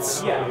 4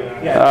 hits.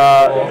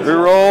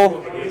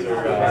 Re-roll.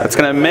 That's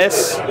going to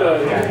miss.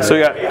 So we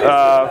got,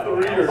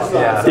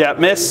 yeah,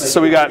 miss. So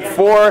we got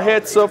 4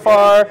 hits so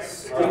far.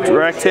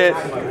 Direct hit.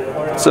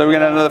 So we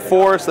got another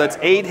 4. So that's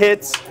 8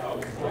 hits.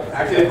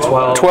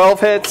 12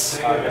 hits.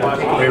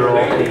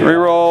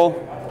 Re-roll.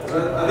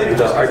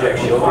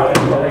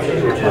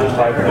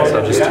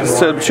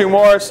 So 2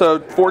 more, so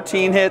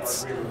 14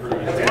 hits.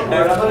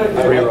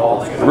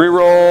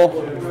 Reroll.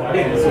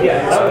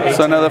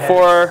 So another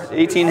 4,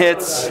 18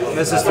 hits.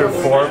 This is through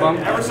 4 of them.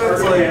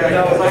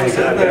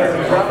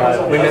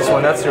 We missed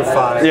 1. That's through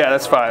 5. Yeah,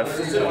 that's 5.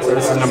 So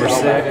this is number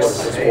 6.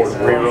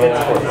 Reroll.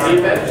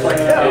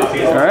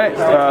 All right,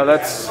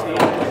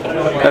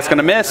 that's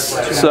gonna miss.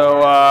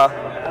 So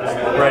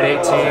right,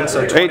 18.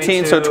 So 22.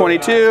 18, so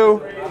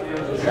 22.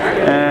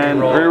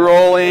 And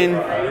re-rolling.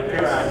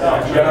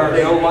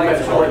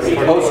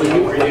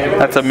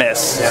 That's a miss.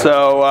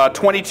 So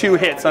 22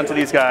 hits onto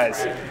these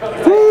guys.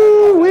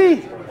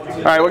 Woo-wee.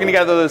 All right, we're going to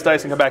gather those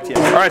dice and come back to you.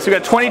 All right, so we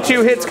got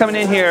 22 hits coming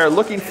in here.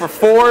 Looking for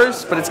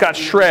 4s, but it's got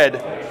shred.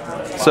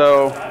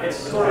 So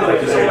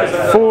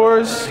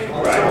 4s.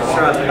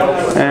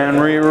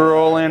 And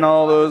re-rolling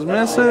all those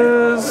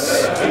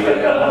misses.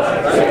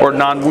 Or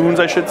non-wounds,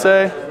 I should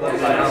say.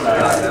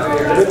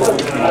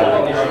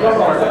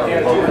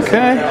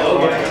 Okay.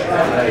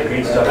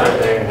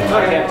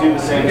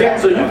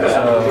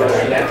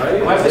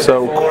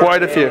 So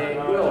quite a few.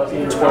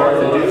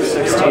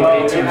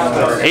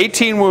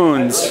 18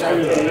 wounds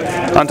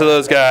onto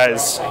those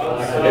guys.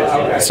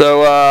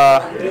 So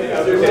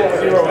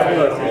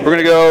we're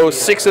gonna go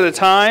 6 at a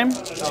time.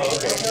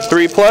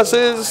 3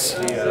 pluses.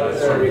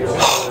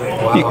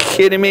 You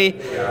kidding me?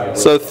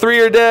 So 3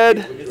 are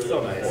dead.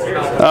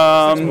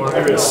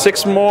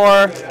 6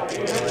 more.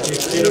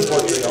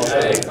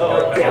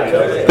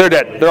 They're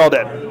dead. They're all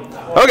dead.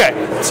 Okay.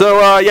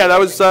 So yeah, that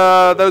was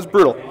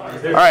brutal.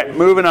 All right,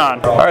 moving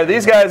on. All right,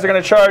 these guys are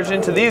going to charge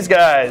into these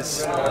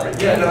guys,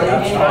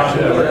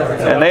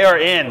 and they are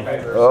in.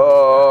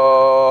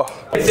 Oh.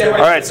 All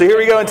right, so here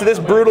we go into this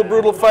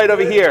brutal fight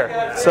over here.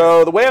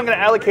 So the way I'm going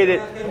to allocate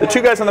it, the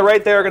 2 guys on the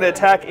right there are going to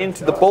attack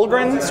into the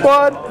Bulgrin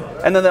squad,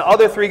 and then the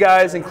other 3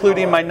 guys,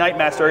 including my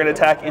Knightmaster, are going to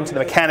attack into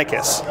the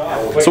Mechanicus.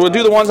 So we'll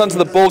do the ones onto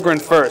the Bulgrin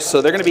first.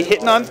 So they're going to be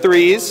hitting on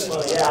 3s.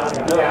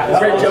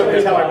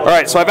 All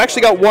right, so I've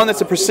actually got one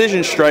that's a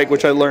precision strike,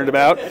 which I learned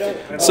about.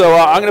 So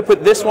I'm going to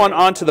put this one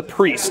onto the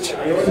priest.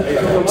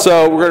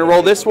 So we're going to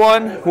roll this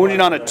one,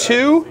 wounding on a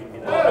 2.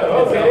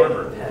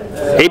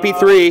 AP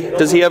 3.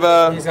 Does he have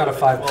a? He's got a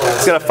 5+.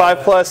 He's got a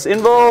 5+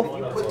 invul.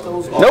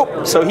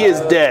 Nope. So he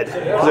is dead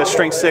because that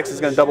strength 6 is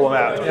going to double him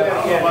out.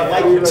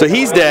 So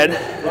he's dead,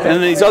 and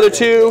then these other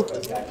 2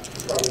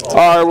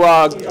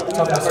 are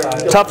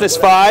toughness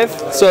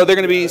 5. So they're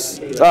going to be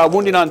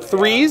wounding on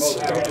 3s.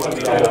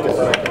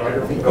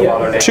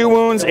 2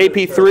 wounds,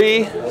 AP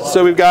 3.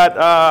 So we've got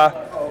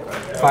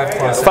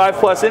 5+.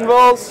 5+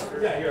 invols.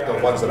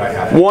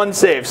 One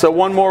save, so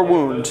one more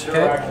wound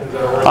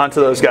onto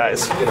those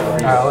guys.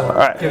 All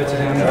right. Give it to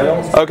him.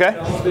 Okay.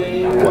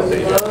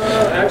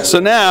 So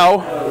now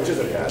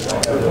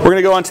we're going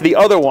to go on to the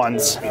other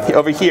ones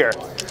over here.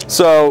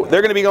 So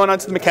they're going to be going on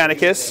to the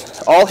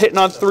Mechanicus, all hitting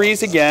on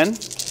 3s again.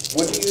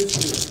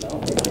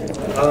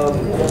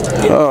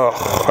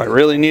 Oh, I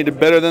really needed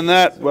better than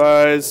that,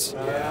 guys.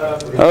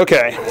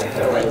 Okay.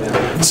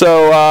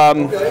 So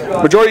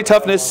majority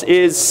toughness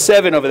is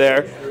 7 over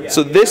there.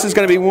 So this is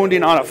going to be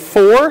wounding on a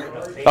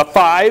 5,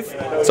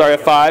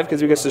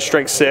 because we get to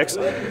strength 6.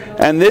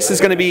 And this is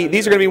going to be,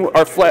 these are going to be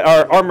our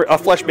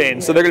flesh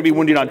bane, so they're going to be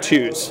wounding on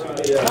 2s.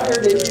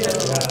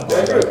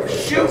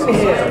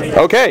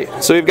 Okay,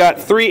 so we've got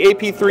 3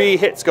 AP3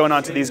 hits going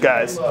on to these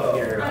guys.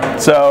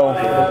 So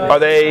are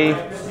they,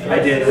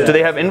 do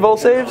they have invul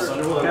saves?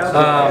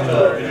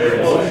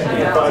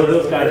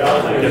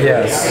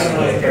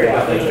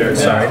 Yes.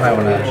 Sorry, I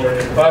want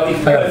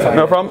to.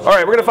 No problem. All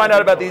right, we're going to find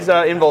out about these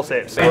invul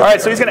saves. All right,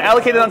 so he's going to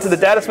allocate it onto the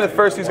Data Smith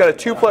first, who's got a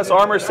 2+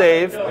 armor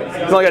save.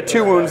 He's only got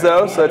 2 wounds,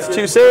 though, so that's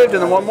 2 saved,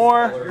 and then 1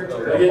 more.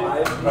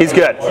 He's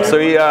good. So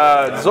he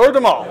zorbed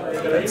them all.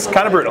 It's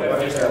kind of brutal.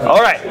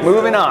 All right,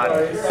 moving on.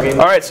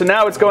 All right, so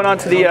now it's going on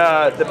to the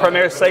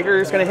Primaris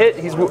Psyker is going to hit.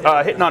 He's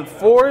hitting on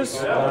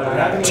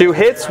 4s, 2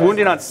 hits,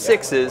 wounding on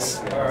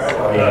 6s.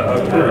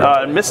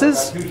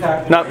 Misses,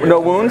 no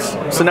wounds.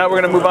 So now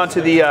we're going to move on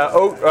to the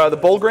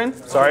Bolgrin.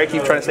 Sorry, I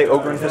keep trying to say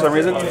Ogrin for some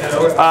reason.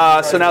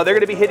 So now they're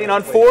going to be hitting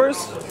on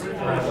 4s.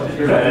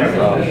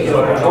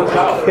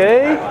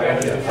 Okay,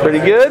 pretty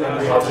good.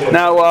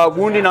 Now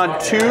wounding on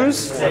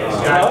 2s.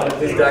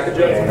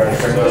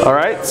 All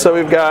right, so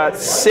we've got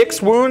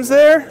 6 wounds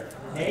there.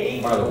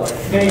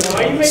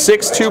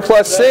 6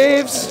 2+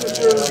 saves.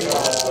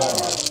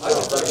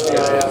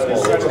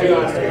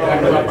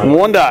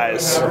 1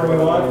 dies.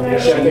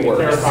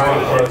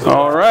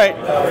 All right.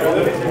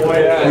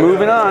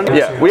 Moving on.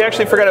 Yeah, we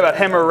actually forgot about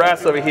Hammer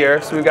Rats over here.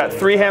 So we've got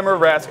 3 Hammer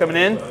Rats coming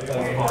in.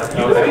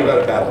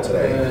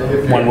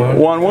 1 wound.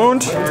 1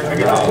 wound.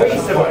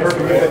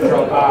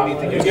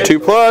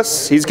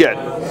 2+. He's good.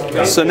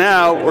 So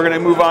now we're going to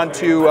move on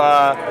to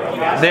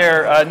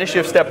their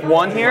initiative step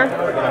 1 here.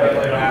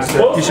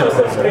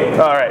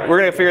 All right, we're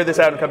going to figure this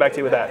out and come back to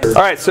you with that.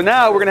 All right, so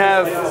now we're going to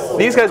have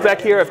these guys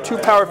back here have 2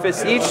 power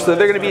fists each, so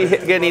they're going to be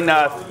getting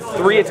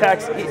 3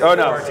 attacks. Oh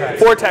no,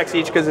 4 attacks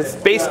each because it's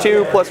base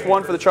 2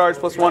 +1 for the charge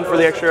 +1 for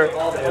the extra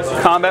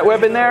combat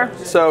weapon there.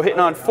 So hitting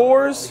on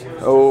 4s.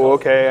 Oh,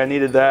 okay, I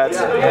needed that.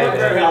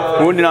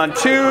 Wounding on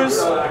 2s.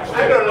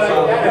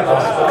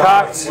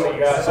 Cocked.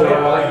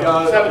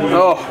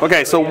 Oh,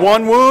 okay, so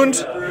 1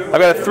 wound. I've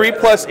got a 3+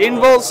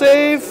 invul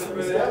save.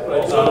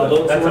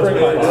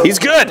 He's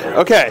good.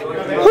 Okay.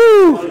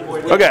 Woo.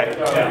 Okay.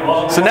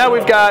 So now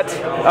we've got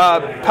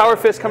power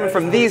fist coming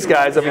from these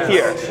guys over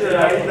here.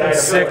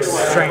 6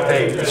 strength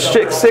 8.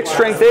 6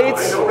 strength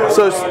 8s.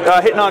 So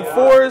hitting on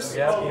 4s.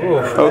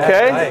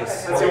 Okay.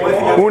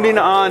 Wounding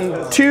on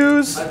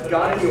 2s.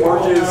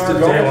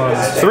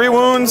 3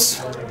 wounds.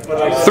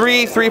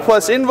 3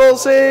 3+ invul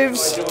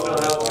saves.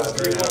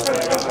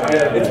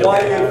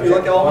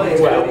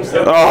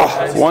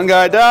 Oh, 1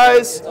 guy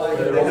dies.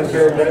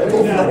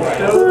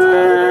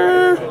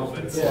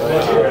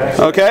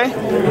 Okay.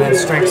 And then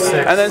strength 6.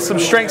 And then some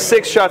strength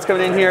 6 shots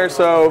coming in here.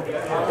 So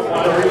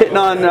hitting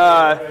on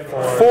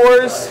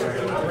 4s.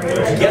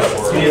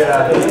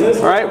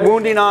 All right,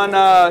 wounding on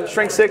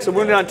strength 6 and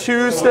wounding on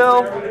 2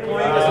 still.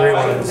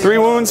 3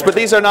 wounds, but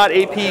these are not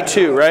AP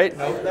 2, right?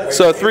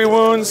 So 3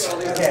 wounds,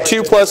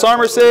 2+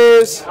 armor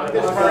saves.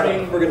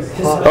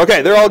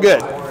 Okay, they're all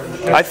good.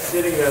 I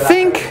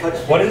think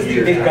we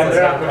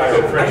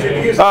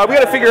got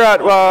to figure out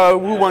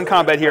who won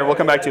combat here. We'll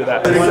come back to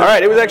that. All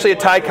right, it was actually a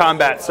tie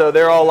combat, so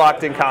they're all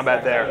locked in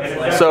combat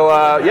there. So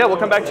yeah, we'll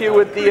come back to you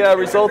with the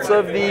results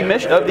of the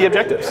mission of the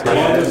objectives.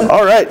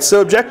 All right,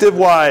 so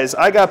objective-wise,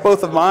 I got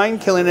both of mine,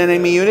 killing an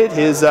enemy unit,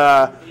 his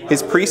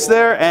priest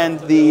there,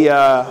 and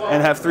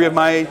have 3 of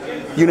my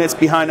units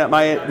behind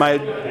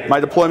my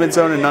deployment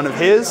zone and none of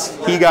his.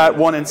 He got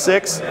 1 and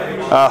 6,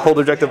 hold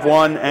objective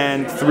 1,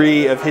 and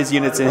 3 of his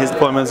units in his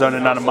deployment zone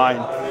and none of mine.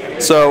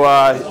 So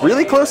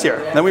really close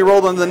here. Then we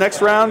rolled on to the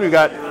next round.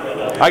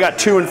 I got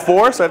 2 and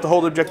 4, so I have to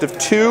hold objective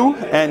 2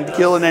 and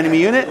kill an enemy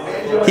unit.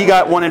 He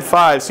got 1 and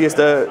 5, so he has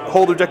to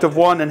hold objective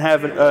 1 and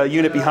have a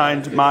unit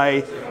behind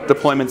my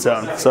deployment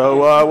zone. So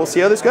we'll see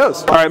how this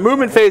goes. All right,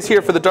 movement phase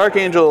here for the Dark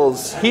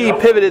Angels. He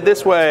pivoted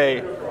this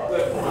way.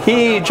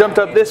 He jumped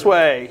up this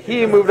way.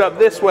 He moved up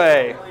this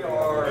way.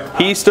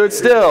 He stood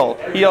still.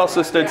 He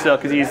also stood still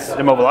because he's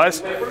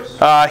immobilized.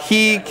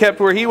 He kept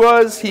where he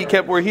was. He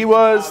kept where he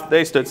was.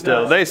 They stood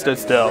still. They stood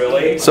still.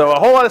 So a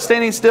whole lot of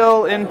standing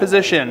still in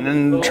position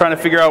and trying to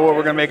figure out what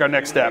we're going to make our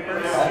next step.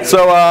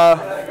 So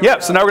yeah,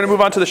 so now we're going to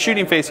move on to the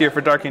shooting phase here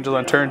for Dark Angel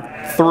on turn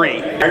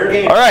 3.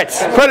 All right,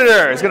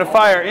 Predator is going to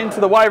fire into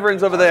the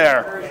Wyverns over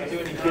there.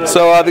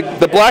 So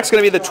the black's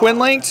going to be the twin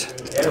linked.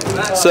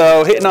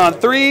 So hitting on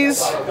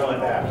 3s.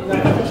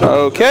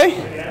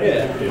 Okay.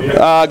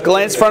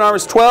 Glance front armor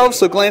is 12,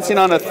 so glancing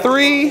on a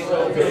 3.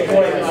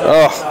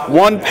 Oh,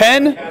 1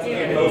 pen,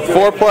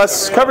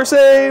 4+ cover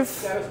save.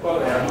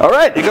 All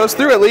right, it goes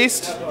through at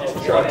least.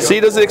 See,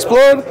 does it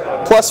explode?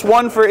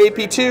 +1 for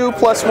AP2,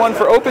 +1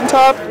 for open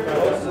top.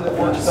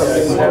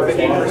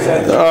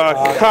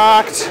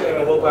 Cocked.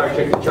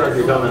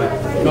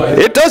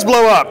 It does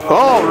blow up.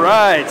 All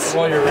right.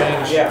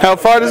 How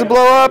far does it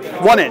blow up?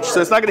 1 inch.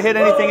 So it's not going to hit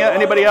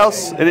anybody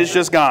else. It is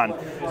just gone.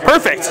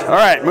 Perfect. All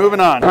right, moving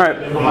on. All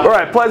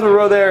right. Plasma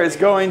row there is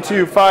going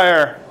to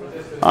fire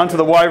onto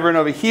the wyvern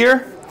over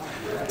here.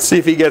 Let's see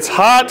if he gets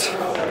hot.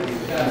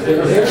 He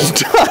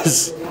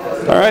does.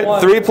 All right,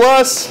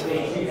 3+.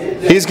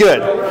 He's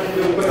good.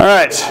 All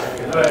right.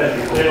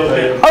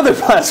 Other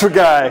plasma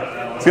guy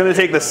is going to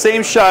take the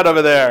same shot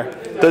over there.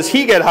 Does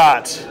he get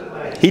hot?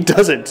 He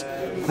doesn't.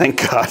 Thank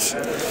God.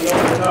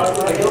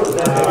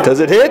 Does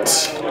it hit?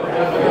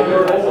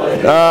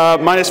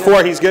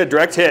 -4. He's good.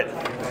 Direct hit.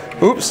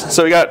 Oops.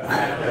 So we got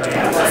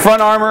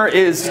front armor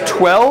is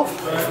 12,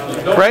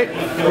 right?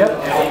 Yep.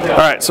 All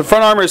right. So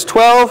front armor is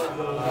 12.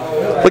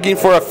 Looking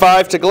for a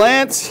 5 to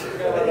glance.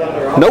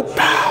 Nope.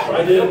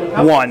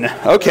 1.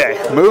 Okay.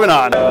 Moving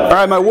on. All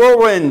right. My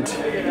whirlwind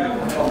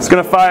is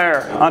going to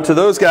fire onto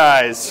those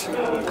guys.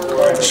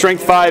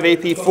 Strength 5,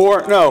 AP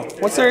 4. No.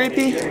 What's their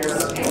AP?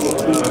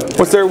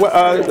 What's their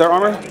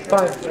armor?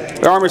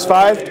 5. Their armor is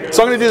 5.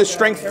 So I'm going to do the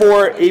strength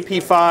 4, AP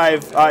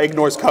 5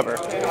 ignores cover.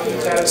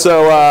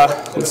 So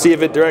let's see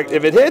if it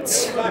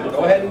hits.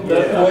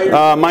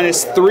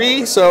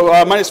 -3. So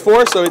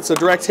 -4. So it's a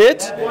direct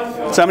hit.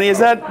 So how many is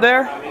that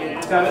there?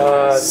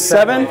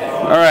 7.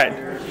 All right.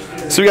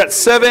 So we got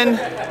 7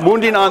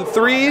 wounding on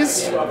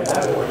 3s.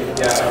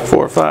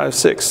 4, 5,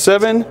 6,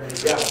 7.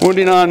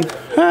 Wounding on.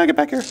 Get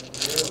back here.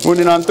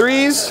 Wounding on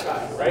 3s.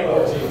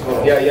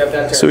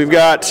 So we've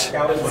got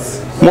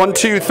 1,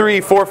 2, 3,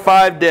 4,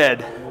 5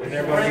 dead.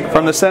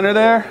 From the center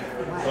there.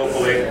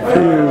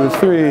 2,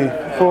 3,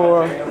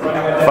 4,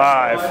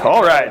 5.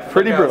 All right,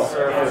 pretty brutal.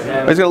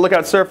 He's gonna look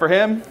out surf for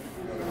him.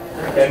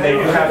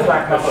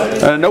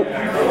 Nope.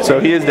 So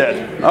he is dead.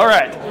 All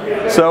right.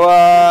 So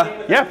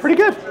yeah, pretty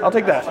good. I'll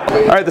take that.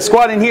 All right, the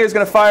squad in here is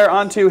gonna fire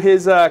onto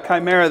his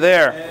chimera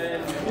there.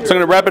 So I'm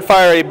going to rapid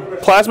fire a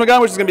plasma gun,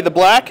 which is going to be the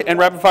black, and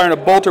rapid fire a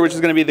bolter, which is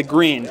going to be the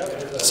green.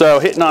 So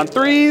hitting on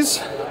 3s.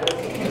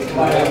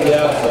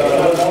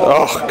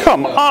 Oh,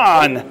 come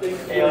on.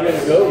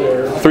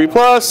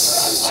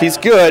 3+. He's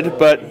good,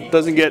 but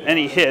doesn't get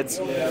any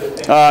hits.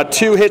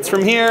 2 hits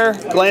from here.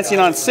 Glancing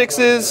on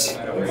 6s.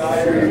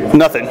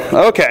 Nothing.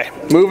 Okay,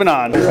 moving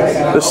on.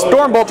 The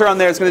storm bolter on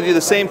there is going to do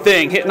the same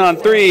thing. Hitting on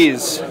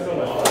 3s.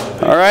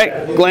 All right,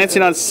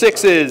 glancing on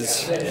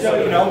 6s.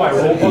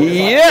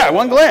 Yeah,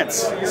 1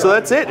 glance. So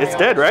that's it. It's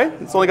dead, right?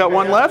 It's only got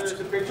 1 left.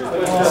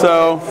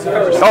 So,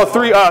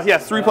 3. Yeah,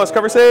 3+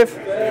 cover save.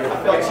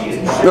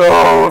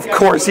 Oh, of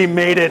course he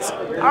made it.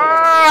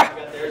 Ah!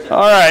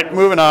 All right,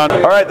 moving on.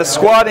 All right, the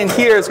squad in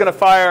here is going to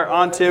fire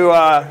onto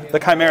the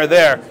chimera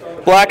there.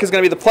 Black is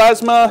going to be the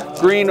plasma.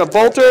 Green a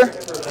bolter.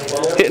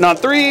 Hitting on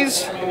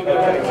 3s.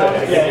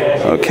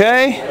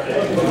 Okay.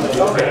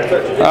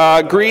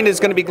 Green is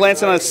going to be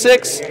glancing on a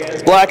 6.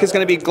 Black is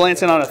going to be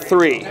glancing on a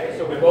 3.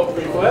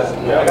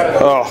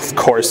 Oh, of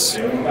course.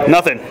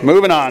 Nothing.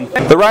 Moving on.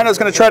 The rhino is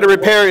going to try to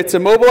repair its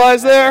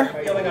immobilize there.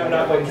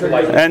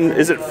 And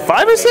is it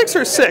 5 or 6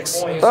 or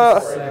 6?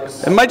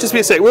 It might just be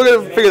a 6. We're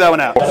going to figure that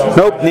one out.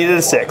 Nope, needed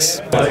a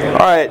 6.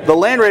 All right, the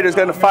land raider is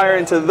going to fire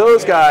into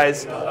those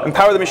guys and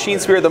power the machine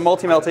sphere, the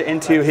multi-melta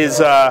into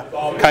his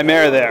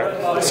chimera there.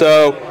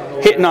 So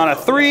hitting on a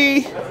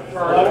 3.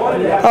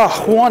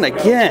 Oh, 1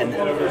 again.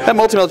 That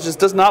multi-melta just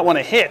does not want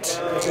to hit.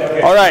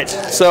 All right,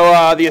 so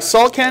the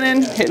assault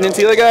cannon hitting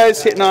into the other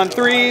guys, hitting on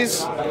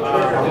 3s.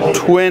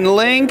 Twin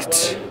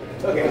linked.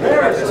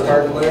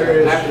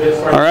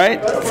 All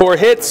right, 4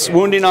 hits,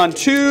 wounding on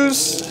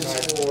 2s.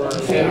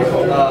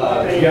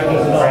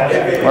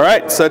 All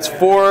right, so that's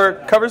 4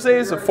 cover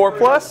saves of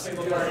 4+.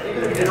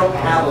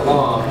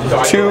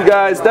 2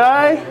 guys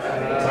die.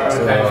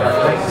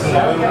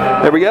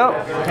 There we go.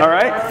 All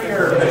right.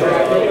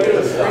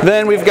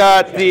 Then we've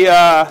got the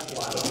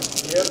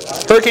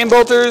hurricane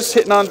bolters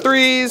hitting on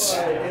 3s.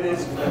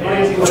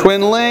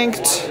 Twin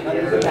linked.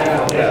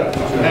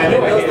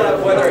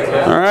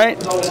 All right.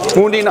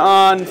 Wounding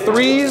on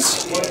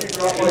 3s.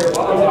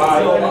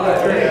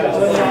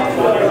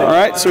 All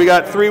right, so we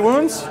got 3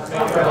 wounds.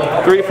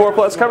 3,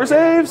 4+ cover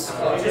saves.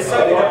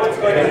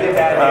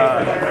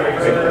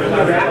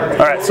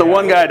 All right, so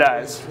 1 guy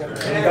dies.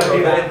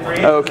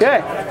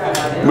 Okay,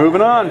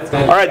 moving on.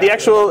 All right,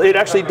 it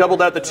actually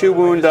doubled out the 2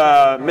 wound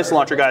missile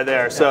launcher guy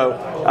there. So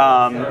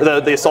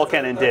the assault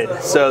cannon did.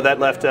 So that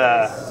left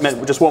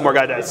meant just 1 more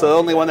guy died. So the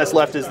only one that's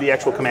left is the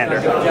actual commander.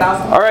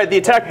 All right, the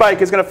attack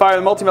bike is going to fire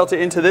the multi-melta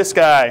into this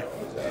guy.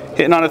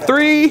 Hitting on a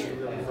 3.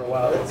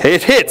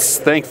 It hits,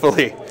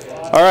 thankfully.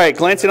 All right,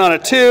 glancing on a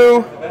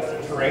 2.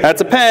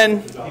 That's a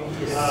pen.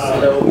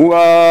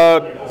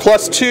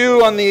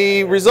 +2 on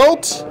the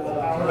result.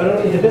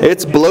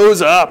 It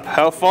blows up.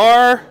 How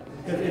far?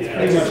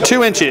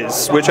 2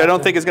 inches, which I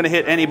don't think is going to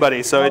hit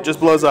anybody, so it just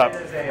blows up.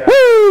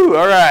 Woo! Woo!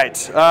 All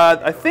right.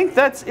 I think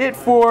that's it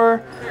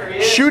for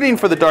shooting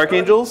for the Dark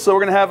Angels. So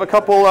we're going to have a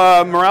couple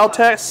morale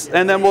tests,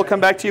 and then we'll come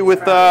back to you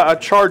with a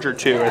charge or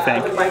two, I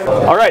think.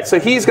 All right, so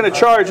he's going to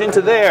charge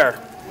into there.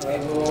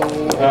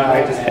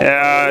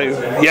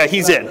 Yeah,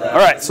 he's in. All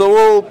right, so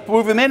we'll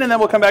move him in, and then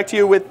we'll come back to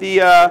you with the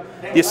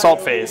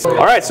assault phase. All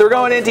right, so we're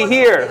going into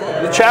here.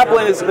 The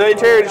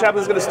interior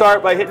chaplain is going to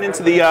start by hitting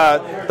into the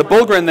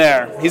Bulgrin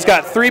there. He's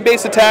got 3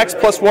 base attacks,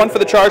 +1 for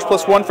the charge,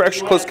 +1 for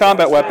extra close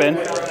combat weapon.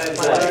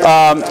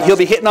 He'll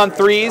be hitting on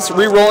 3s,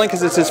 re-rolling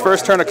because it's his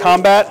first turn of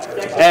combat,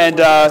 and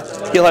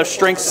he'll have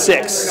strength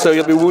 6, so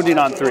he'll be wounding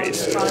on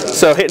 3s.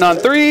 So hitting on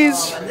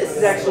 3s.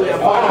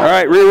 All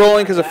right,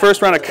 re-rolling because the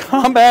first round of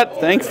combat,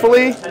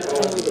 thankfully.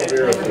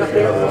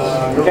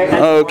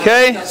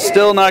 Okay,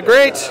 still not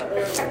great.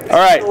 All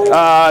right,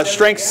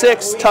 strength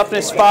 6,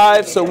 toughness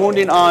 5, so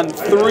wounding on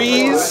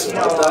 3s.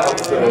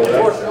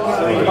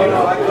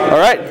 All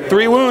right,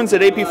 3 wounds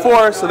at AP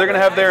 4, so they're going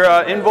to have their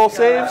invul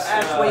saves.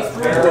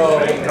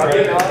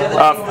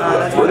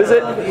 What is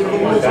it?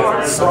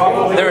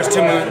 There was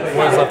 2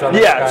 wounds left on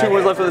this guy. Yeah, 2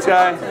 wounds left for this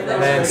guy.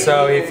 And then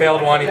so he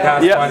failed 1, he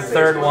passed 1,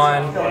 third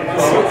one,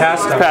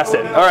 passed him. Passed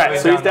it. All right,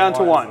 so he's down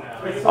to 1.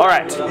 All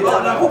right,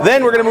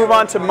 then we're going to move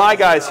on to my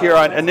guys here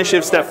on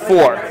initiative step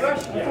 4.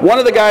 One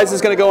of the guys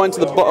is going to go into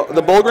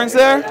the Bulgrins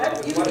there,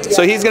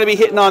 so he's going to be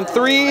hitting on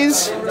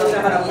 3s.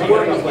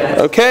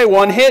 Okay,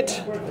 1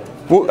 hit.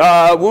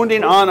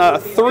 Wounding on a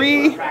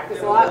 3.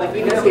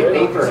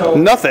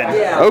 Nothing.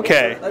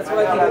 Okay.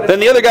 Then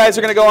the other guys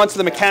are going to go on to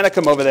the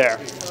Mechanicum over there.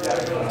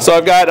 So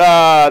I've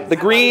got the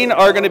green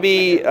are going to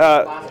be,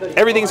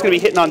 everything's going to be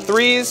hitting on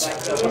 3s.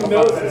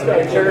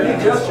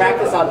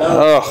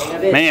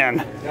 Oh,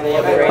 man.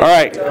 All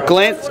right.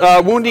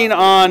 Wounding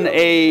on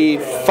a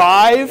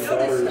 5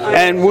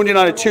 and wounding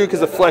on a 2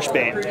 because of flesh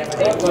bane.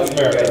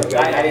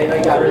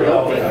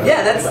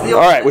 All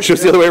right, which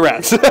was the other way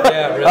around.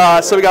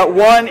 So we got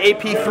 1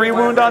 AP3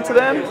 wound onto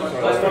them.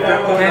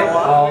 Okay,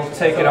 I'll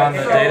take it on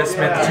the Data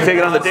Smith. Take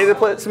it on the Data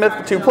Smith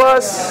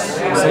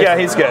 2+. Yeah,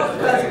 he's good.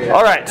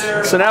 All right,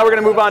 so now we're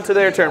going to move on to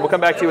their turn. We'll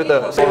come back to you with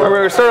those. We're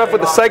going to start off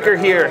with the Psyker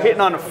here,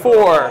 hitting on a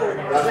 4.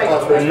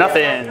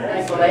 Nothing.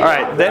 All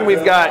right, then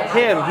we've got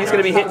him. He's going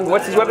to be hitting,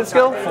 what's his weapon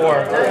skill?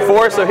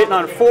 4, so hitting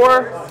on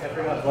 4.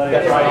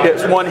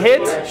 Gets 1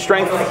 hit.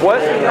 Strength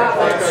what?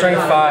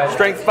 Strength 5.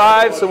 Strength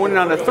 5, so wounding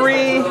on a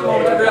 3.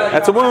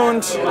 That's a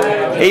wound.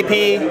 AP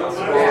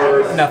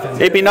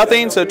Nothing. AP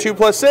nothing, so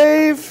 2+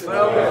 save.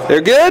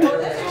 They're good.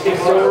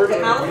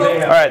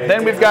 All right,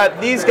 then we've got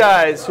these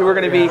guys who are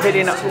going to be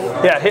hitting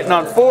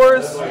on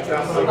 4s.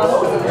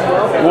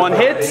 1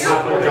 hit.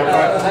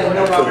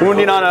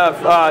 Wounding on a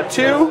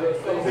 2.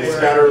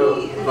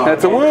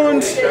 That's a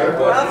wound.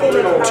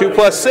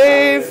 2+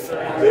 save.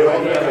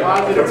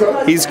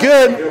 He's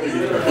good.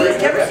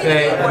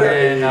 Okay, and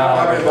then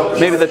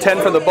maybe the 10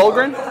 for the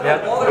Bulgrin.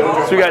 Yep.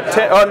 So we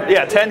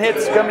got 10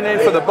 hits coming in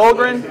for the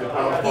Bulgrin.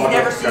 He's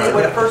never seen it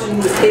when a person who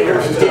was taken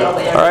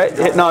All right,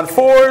 hitting on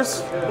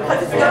 4s.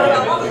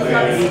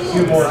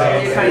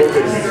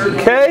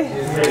 Okay.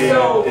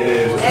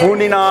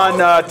 Wounding on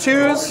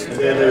 2s.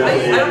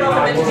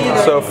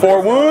 So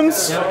 4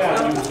 wounds.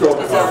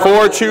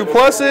 4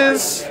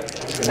 2+s.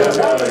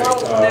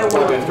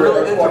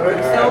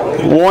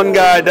 1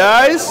 guy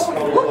dies.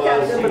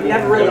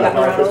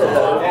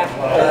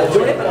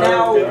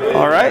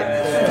 All right.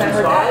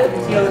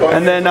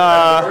 And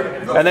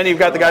then you've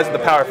got the guys with the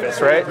power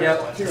fist, right?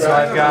 Yep. So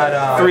I've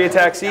got 3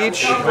 attacks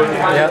each.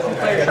 Yep.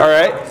 All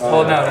right.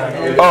 Well, no.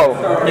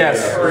 Oh.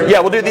 Yes. Yeah,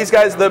 we'll do these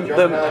guys, the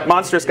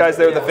monstrous guys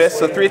there with the fist.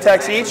 So 3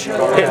 attacks each,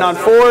 hitting on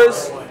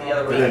 4s.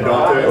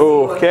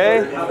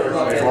 Okay.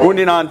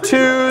 Wounding on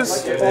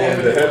 2s.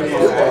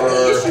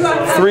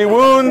 3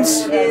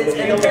 wounds. 3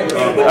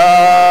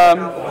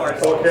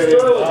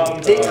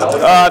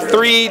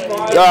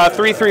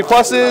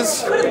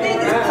 3+s.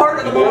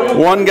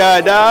 1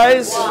 guy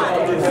dies.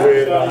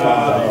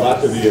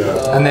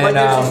 And then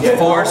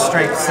 4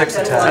 strength 6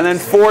 attacks. And then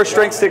 4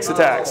 strength 6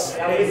 attacks.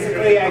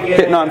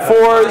 Hitting on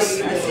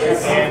 4s.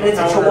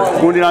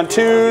 Wounding on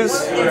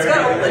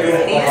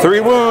 2s. 3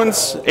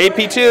 wounds.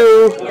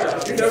 AP2.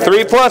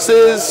 3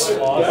 pluses.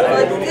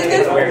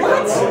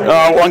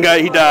 1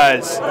 guy, he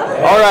dies.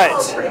 All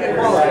right.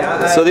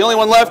 So the only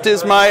one left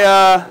is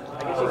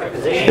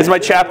my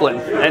chaplain,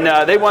 and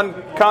they won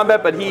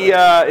combat, but he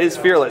is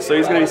fearless, so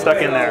he's going to be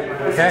stuck in there.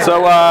 Okay.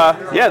 So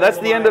yeah, that's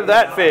the end of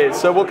that phase.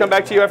 So we'll come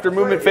back to you after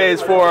movement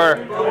phase for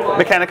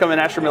Mechanicum and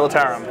Astra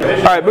Militarum.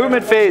 All right,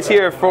 movement phase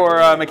here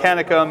for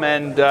Mechanicum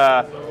and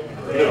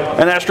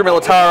Astra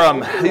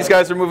Militarum. These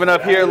guys are moving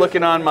up here,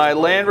 looking on my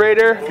Land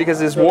Raider because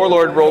his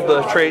Warlord rolled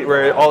the trait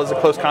where all his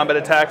close combat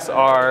attacks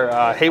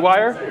are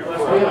haywire.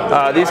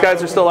 These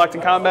guys are still locked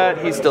in combat.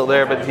 He's still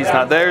there, but he's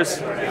not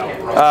theirs.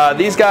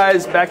 These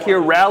guys back here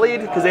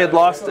rallied because they had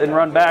lost and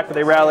run back, but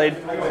they rallied,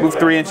 moved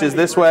 3 inches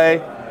this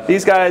way.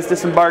 these guys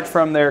disembarked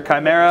from their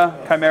Chimera.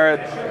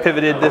 Chimera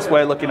pivoted this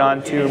way, looking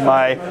onto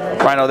my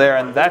Rhino there,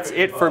 and that's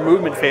it for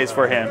movement phase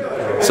for him.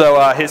 So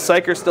his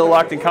Psyker's still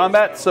locked in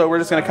combat, so we're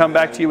just going to come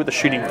back to you with the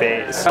shooting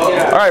phase. All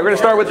right, we're going to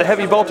start with the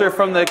heavy bolter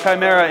from the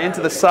Chimera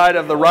into the side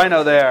of the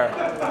Rhino there.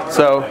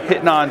 So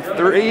hitting on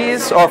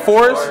 3s or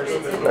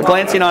 4s,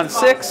 glancing on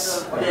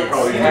 6.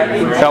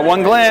 Got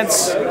 1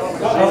 glance.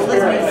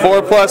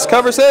 4+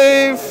 cover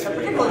save.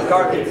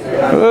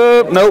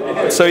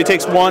 Nope. So he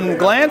takes 1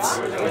 glance.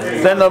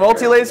 Then the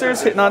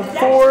multi-lasers hitting on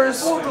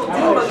 4s.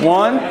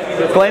 1.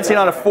 Glancing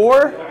on a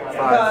 4.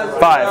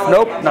 5.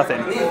 Nope,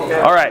 nothing.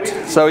 All right,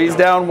 so he's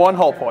down 1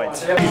 hull point.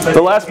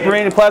 The last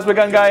Marine plasma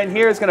gun guy in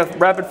here is going to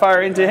rapid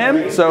fire into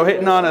him. So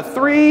hitting on a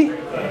 3.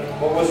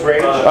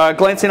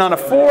 Glancing on a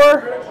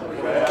 4.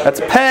 That's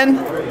a pen.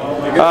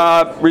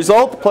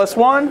 Result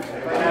 +1.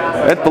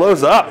 It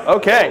blows up.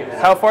 Okay,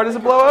 how far does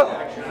it blow up?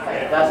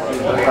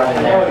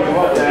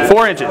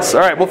 4 inches.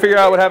 All right, we'll figure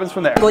out what happens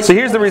from there. So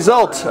here's the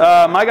result.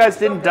 My guys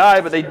didn't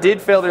die, but they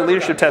did fail their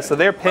leadership test, so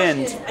they're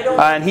pinned,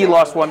 and he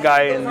lost 1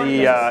 guy in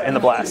the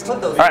blast.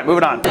 All right,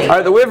 moving on. All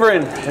right, the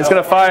Wyvern is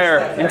going to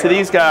fire into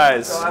these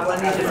guys.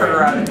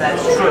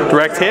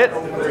 Direct hit.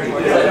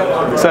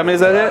 So how many is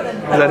that hit?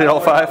 Does that hit all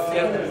 5?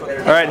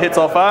 All right, hits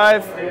all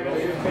 5.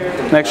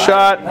 Next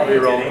shot,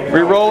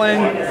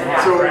 re-rolling.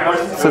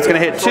 So it's going to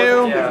hit 2.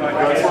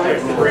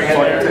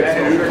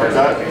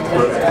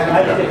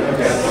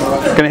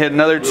 Going to hit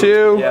another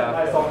 2.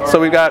 So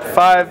we've got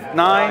 5,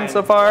 9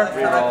 so far.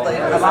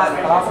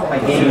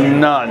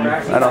 None,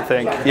 I don't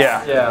think.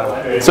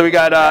 Yeah. So we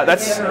got,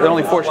 that's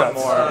only 4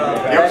 shots.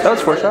 That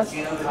was 4 shots?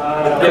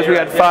 Because we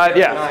got 5,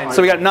 yeah.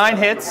 So we got 9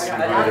 hits.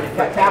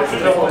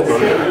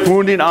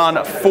 Wounding on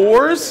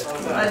 4s.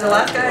 As the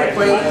last guy I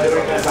played,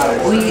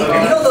 you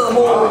know the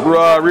whole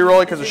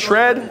re-rolling because of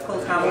shred.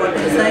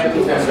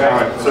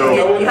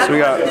 So we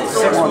got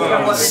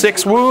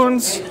 6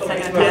 wounds.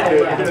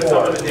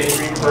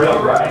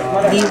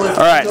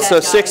 Alright, so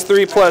 6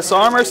 3+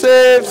 armor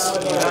saves.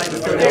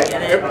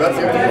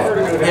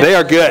 They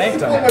are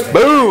good.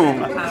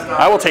 Boom!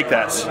 I will take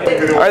that.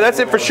 Alright, that's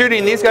it for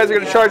shooting. These guys are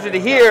going to charge into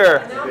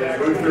here.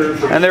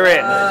 And they're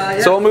in.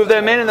 So we'll move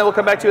them in and then we'll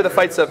come back to you with the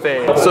fight sub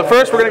phase. So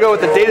first we're going to go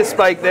with the data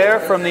spike there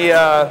from the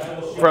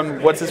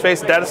from what's his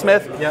face, Data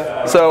Smith.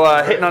 So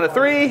hitting on a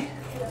 3.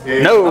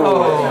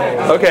 No.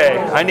 Okay,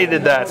 I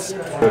needed that.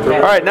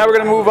 All right, now we're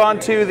going to move on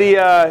to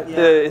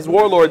his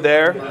warlord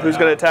there, who's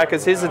going to attack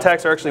us. His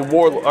attacks are actually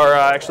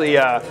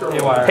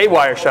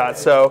haywire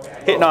shots. So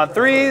hitting on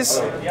 3s.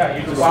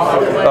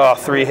 Oh,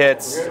 3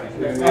 hits.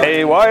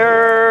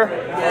 Haywire.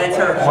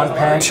 1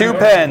 pen. 2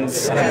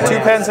 pens. 2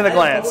 pens and a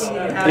glance.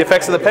 The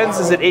effects of the pens,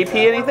 is it AP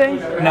anything?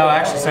 No,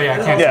 actually, so yeah,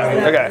 I can't do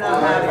anything.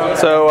 Okay.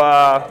 So,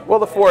 well,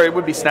 the 4, it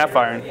would be snap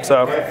firing.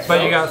 So.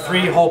 But you got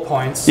 3 hull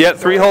points. Yeah,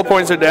 3 hull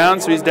points are down,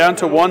 so he's down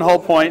to 1 hull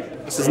point.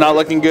 This is not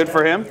looking good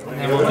for him.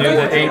 And we'll do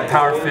the 8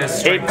 power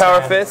fists. 8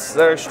 power fists,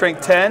 they're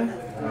strength 10.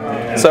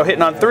 So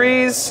hitting on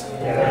 3s.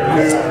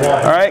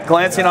 All right,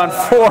 glancing on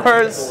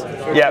 4s.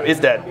 Yeah, it's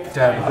dead.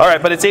 All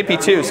right, but it's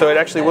AP2, so it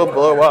actually will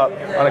blow up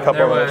on a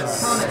couple of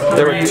those.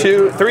 There were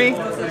 2, 3.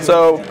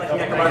 So,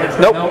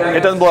 nope,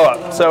 it doesn't blow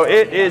up. So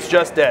it is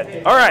just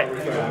dead. All right,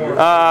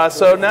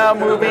 so now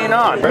moving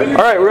on.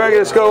 All right, we're going to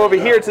just go over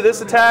here to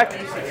this attack.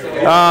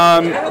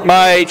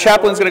 My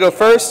chaplain's going to go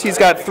first. He's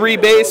got 3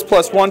 base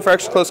plus 1 for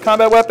extra close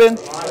combat weapon.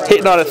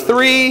 Hitting on a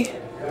 3.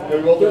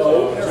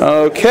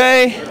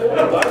 Okay.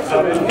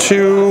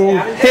 2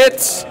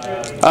 hits.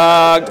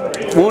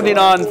 Wounding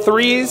on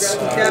 3s.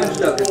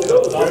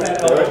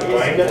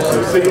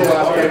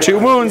 2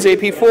 wounds,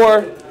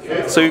 AP4.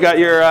 So you got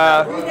your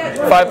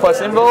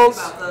 5+ invuls.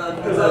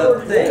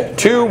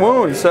 2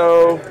 wounds.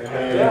 So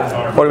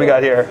what do we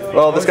got here?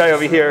 Well, this guy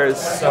over here is.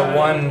 So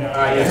 1.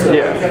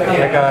 Yeah.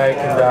 That guy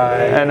can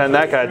die. And then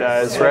that guy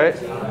dies, right?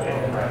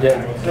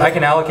 Yeah. I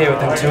can allocate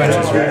within 2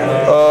 inches.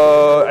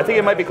 I think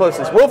it might be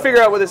closest. We'll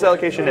figure out what this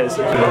allocation is.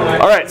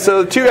 All right,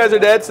 so the 2 guys are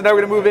dead. So now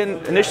we're going to move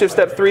in initiative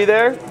step 3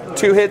 there.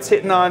 2 hits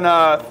hitting on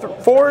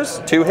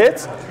 4s. 2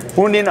 hits.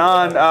 Wounding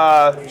on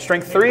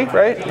strength 3,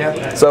 right?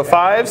 Yeah. So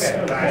 5s.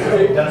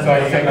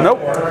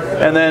 Nope.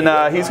 And then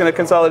he's going to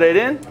consolidate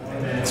in.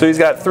 So he's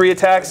got 3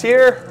 attacks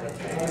here.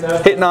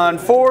 Hitting on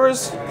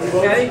 4s.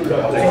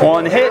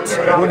 1 hit.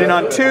 Wounding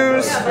on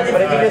 2s.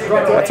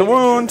 That's a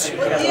wound.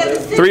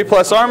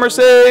 3+ armor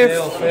save.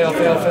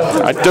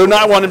 Fail. I do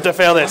not want him to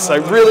fail this. I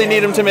really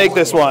need him to make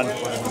this one.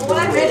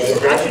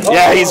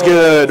 Yeah, he's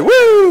good.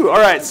 Woo! All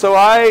right, so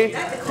I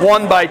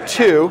won by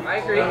 2.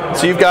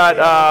 So you've got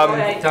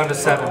Down to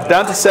 7.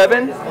 down to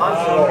 7.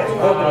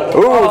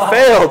 Ooh,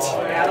 failed.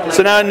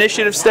 So now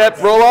initiative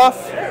step, roll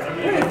off.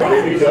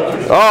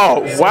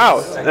 Oh,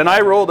 wow. And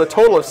I rolled a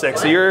total of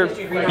 6. So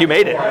you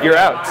made it. You're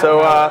out.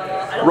 So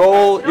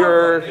roll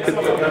your,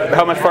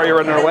 how much far are you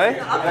running away?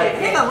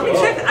 Hang on, let me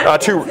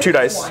check. 2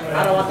 dice.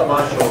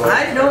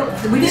 I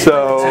don't. We didn't.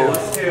 So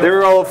they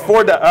were all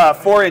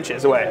 4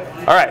 inches away.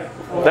 All right.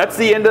 that's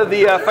the end of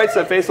the fight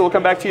set phase. So we'll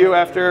come back to you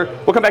after.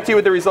 We'll come back to you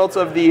with the results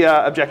of the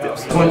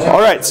objectives.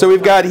 All right. So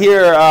we've got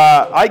here.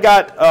 I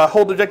got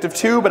hold objective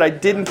 2, but I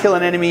didn't kill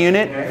an enemy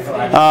unit,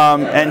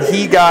 and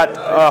he got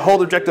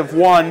hold objective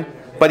 1.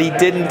 But he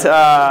didn't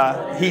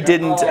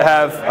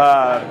have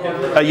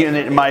a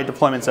unit in my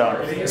deployment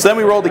zone. So then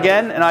we rolled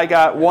again, and I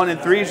got 1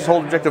 and 3, just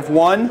hold objective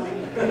 1,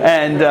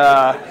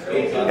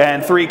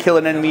 and 3 kill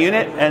an enemy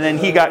unit, and then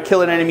he got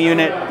kill an enemy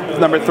unit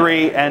number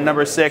 3 and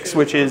number 6,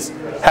 which is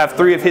have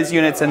 3 of his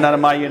units and none of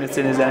my units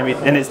in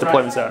his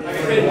deployment zone.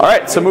 All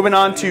right, so moving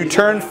on to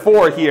turn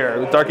 4 here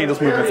with Dark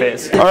Angel's movement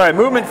phase. All right,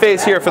 movement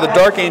phase here for the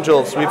Dark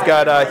Angels. We've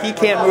got he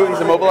can't move, he's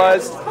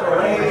immobilized.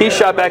 He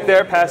shot back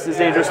there, passed his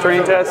dangerous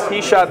terrain test.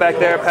 He shot back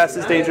there, passed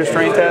his dangerous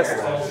terrain test.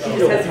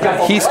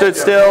 He stood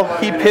still.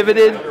 He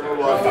pivoted.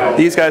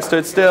 These guys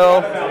stood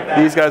still.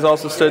 These guys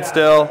also stood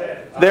still.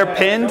 They're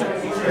pinned,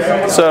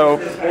 so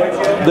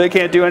they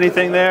can't do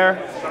anything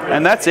there.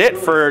 And that's it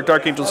for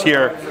Dark Angels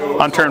here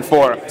on turn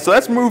 4. So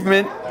that's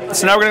movement.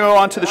 So now we're going to go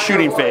on to the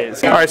shooting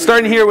phase. All right,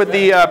 starting here with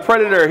the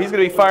Predator. He's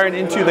going to be firing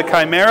into the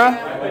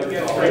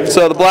Chimera.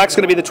 So the black's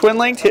going to be the twin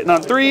linked, hitting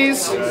on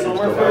 3s.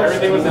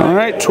 All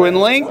right, twin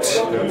linked.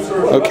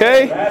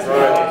 Okay.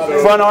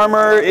 Front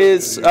armor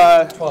is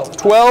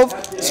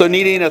 12, so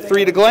needing a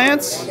 3 to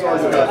glance.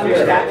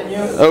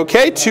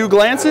 Okay, 2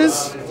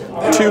 glances.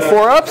 2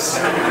 4-ups.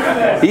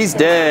 He's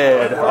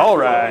dead. All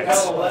right.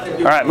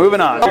 All right, moving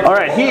on. All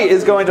right, he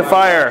is going to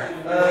fire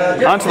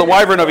onto the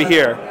Wyvern over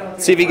here.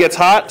 See if he gets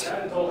hot.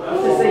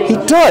 He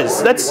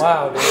does. That's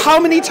how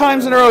many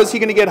times in a row is he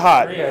going to get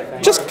hot?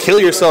 Just kill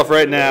yourself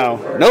right now.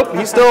 Nope,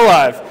 he's still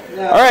alive.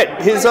 All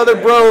right, his other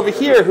bro over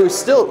here, who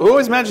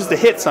always manages to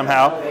hit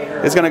somehow,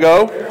 is going to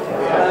go.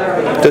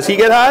 Does he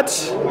get hot?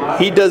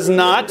 He does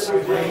not.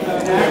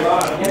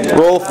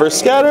 Roll for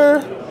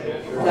scatter.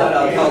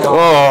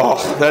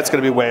 Oh, that's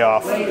going to be way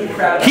off.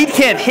 He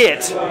can't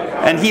hit,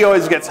 and he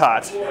always gets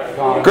hot.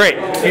 Great.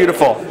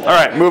 Beautiful. All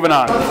right, moving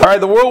on. All right,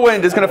 the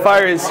Whirlwind is going to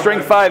fire his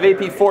Strength 5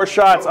 AP 4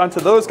 shots onto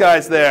those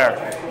guys there.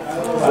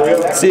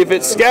 See if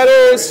it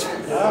scatters.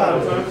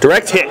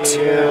 Direct hit.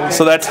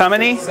 So that's how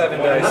many? 7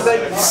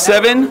 dice.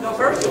 7.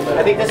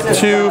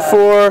 2,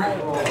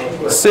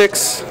 4,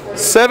 6,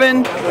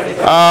 7.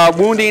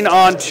 Wounding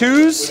on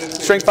 2s.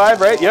 Strength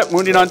 5, right? Yep,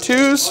 wounding on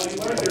 2s.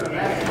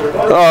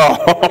 Oh,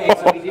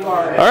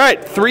 all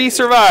right, 3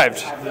 survived.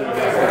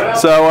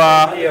 So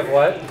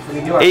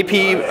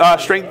AP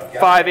Strength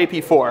 5,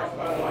 AP 4.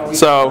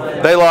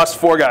 So they lost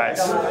 4 guys.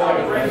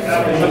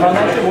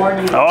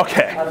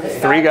 Okay,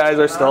 3 guys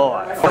are still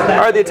alive. All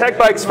right, the attack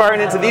bike's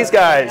firing into these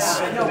guys.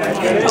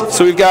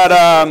 So we've got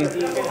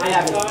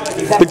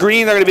the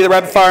green are going to be the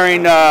rapid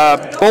firing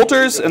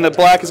bolters, and the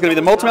black is going to be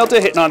the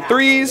multi-melta, hitting on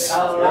 3s.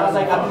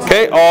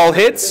 Okay, all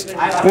hits.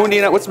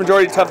 Wounding at what's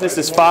majority toughness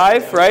is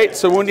 5, right?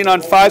 So wounding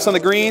on 5s on the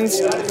greens,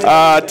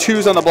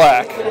 2s on the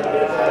black.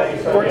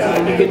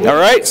 All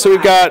right, so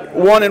we've got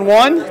 1 and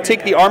 1.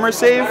 Take the armor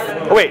save.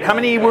 Oh wait, how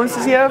many wounds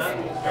does he have?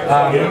 He's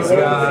got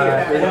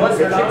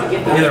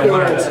either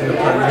 1 or 2.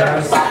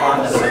 He's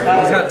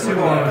got 2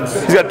 wounds.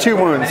 He's got 2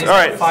 wounds. All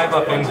right. 5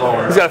 up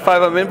invul. He's got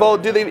 5 up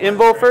invul. Do the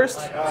invul first.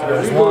 So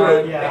there's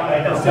 1.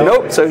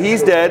 Nope. So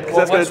he's dead because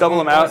that's going to double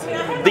him out.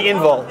 The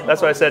invul.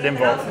 That's why I said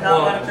invul.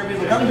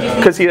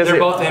 Because he doesn't.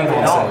 They're both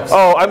invul saves.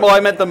 Oh, I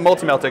meant the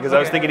multi-melta because I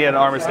was thinking he had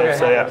an armor save.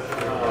 So yeah.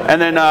 And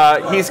then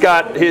he's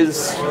got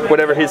his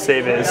whatever his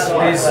save is.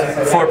 He's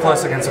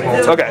 4+ against a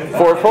bolt. Okay,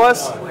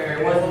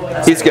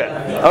 4+. He's good.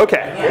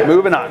 Okay,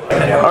 moving on.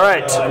 All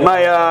right,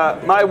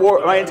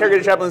 my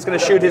interrogator chaplain is going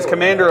to shoot his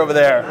commander over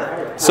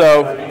there.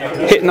 So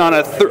hitting on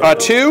a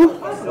 2.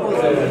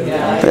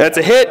 That's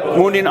a hit.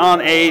 Wounding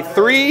on a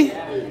 3.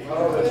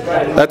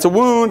 That's a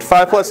wound.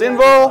 5+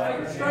 invul.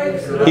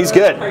 He's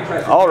good.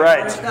 All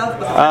right.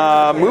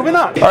 Moving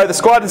on. All right, the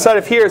squad inside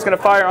of here is going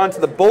to fire onto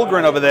the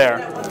Bulgrin over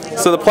there.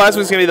 So the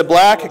plasma is going to be the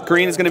black.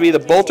 Green is going to be the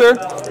bolter.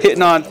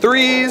 Hitting on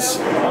 3s.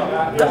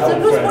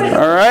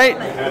 All right.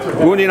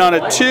 Wounding on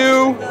a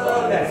 2.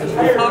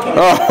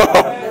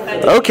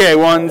 Oh, okay,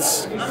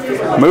 1s.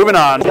 Moving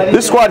on.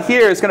 This squad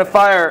here is going to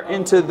fire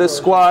into the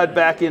squad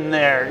back in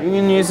there.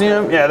 Can you see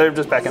them? Yeah, they're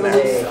just back in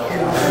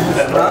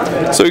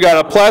there. So we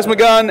got a plasma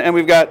gun, and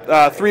we've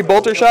got 3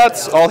 bolter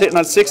shots, all hitting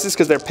on 6s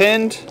because they're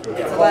pinned.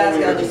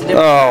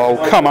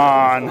 Oh, come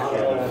on.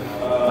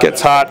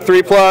 Gets hot.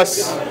 3+.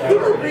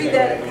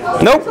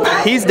 Nope,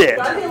 he's dead.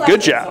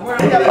 Good job. All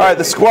right,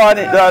 the squad,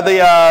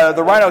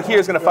 the Rhino here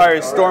is going to fire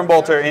his Storm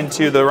Bolter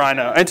into the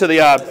Rhino, into the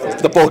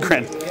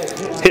Bulgrin.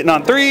 Hitting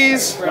on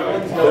 3s.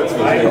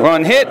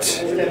 1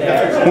 hit.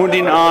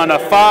 Wounding on a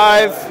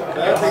 5.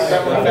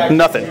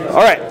 Nothing.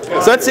 All right,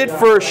 so that's it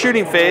for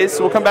shooting phase.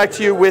 So we'll come back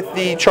to you with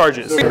the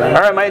charges. All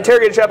right, my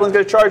interrogator chaplain is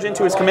going to charge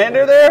into his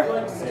commander there.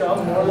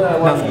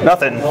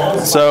 Nothing.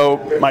 So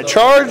my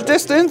charge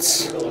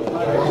distance.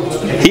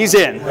 He's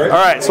in. All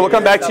right, so we'll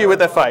come back to you with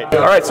that fight.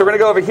 All right, so we're going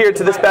to go over here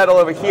to this battle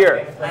over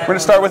here. We're going to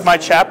start with my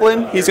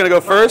chaplain. He's going to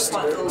go first.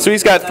 So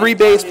he's got 3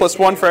 base plus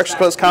 1 for extra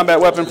close combat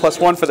weapon plus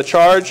 1 for the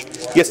charge.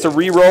 He gets to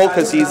re-roll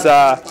because he's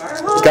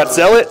He's got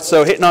Zealot,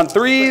 so hitting on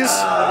 3s.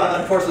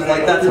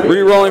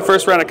 Re-rolling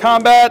first round of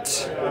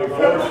combat.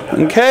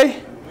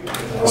 Okay.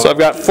 So I've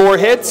got 4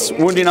 hits,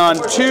 wounding on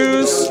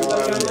 2s.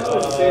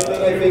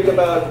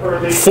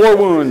 4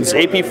 wounds,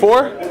 AP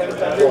 4.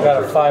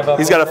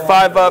 He's got a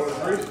 5-up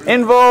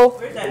invul.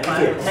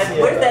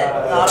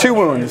 2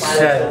 wounds.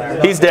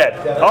 He's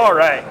dead. All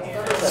right.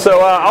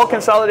 So I'll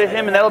consolidate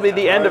him, and that'll be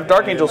the end of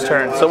Dark Angel's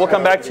turn. So we'll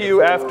come back to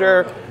you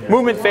after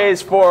movement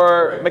phase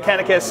for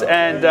Mechanicus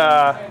and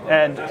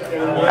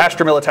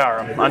Astra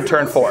Militarum on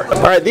turn 4.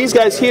 All right, these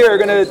guys here are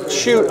going to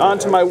shoot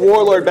onto my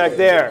Warlord back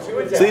there.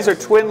 So these are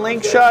twin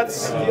link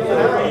shots,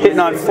 hitting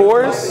on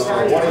 4s.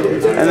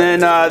 And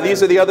then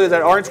these are the others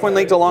that aren't twin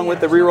linked, along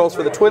with the rerolls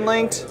for the twin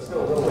linked.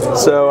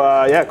 So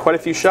yeah, quite a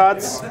few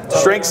shots.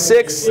 Strength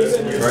 6,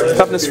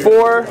 toughness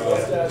 4.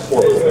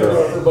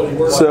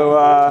 So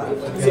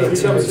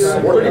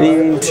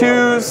needing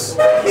 2s.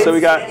 So we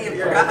got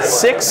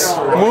 6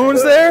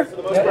 wounds there.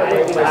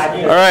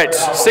 All right,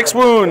 6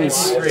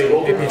 wounds.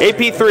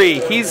 AP 3.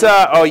 He's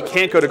oh, he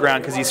can't go to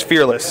ground because he's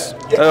fearless.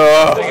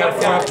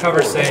 4-up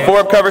cover save.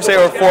 4-up cover save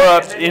or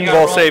 4-up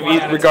invul save,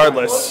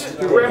 regardless.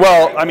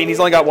 Well, I mean, he's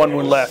only got 1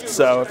 wound left,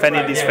 so if any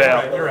of these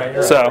fail.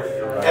 So,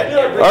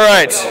 all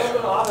right.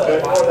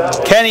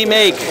 Can he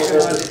make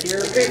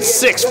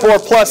 6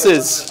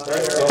 4+s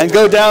and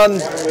go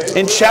down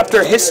in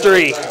chapter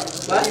history?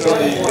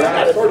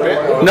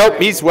 Nope,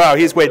 he's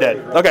way dead.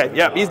 Okay,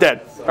 yeah, he's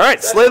dead. All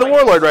right, slay the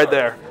Warlord right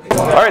there.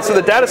 All right, so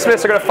the Data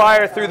Smiths are going to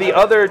fire through the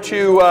other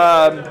two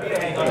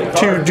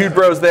dude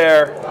bros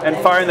there and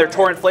firing their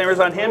Torrent Flamers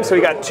on him. So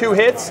he got 2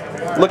 hits,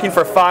 looking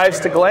for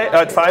 5s to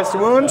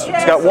wound.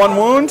 He's got 1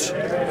 wound,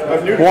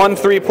 1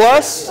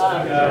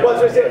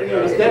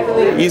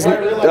 3+. He's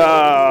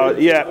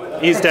yeah,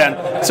 he's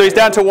dead. So he's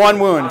down to 1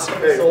 wound.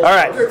 All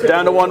right,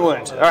 down to 1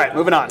 wound. All right,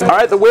 moving on. All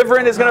right, the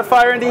Wyvern is going to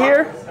fire into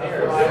here.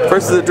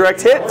 First is a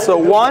direct hit, so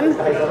 1.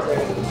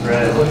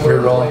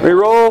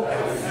 Reroll.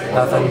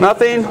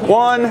 Nothing.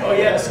 1.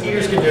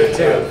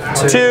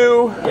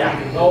 2.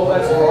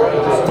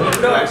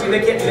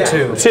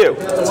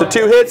 So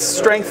 2 hits,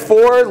 strength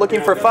 4,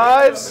 looking for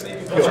 5s.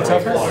 What's your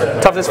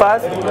toughness? Toughness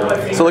 5.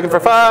 So looking for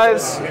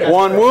 5s.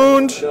 1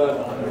 wound.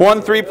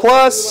 1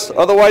 3+.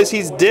 Otherwise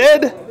he's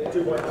dead.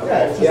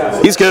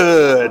 He's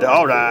good.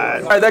 All right.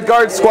 All right, that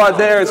guard squad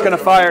there is going to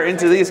fire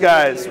into these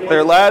guys.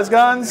 They're las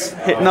guns,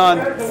 hitting on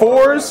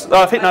 4s,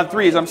 hitting on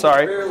 3s, I'm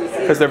sorry,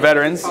 because they're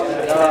veterans.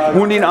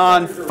 Wounding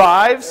on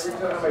 5s.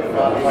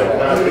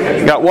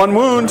 Got 1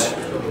 wound.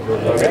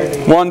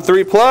 1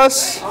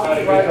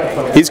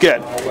 3+. He's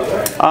good.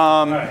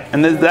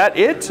 And is that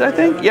it, I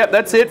think? Yep,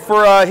 that's it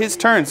for his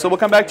turn. So we'll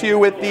come back to you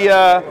with the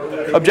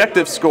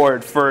objectives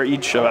scored for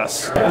each of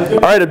us. All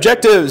right,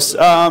 objectives.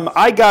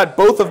 I got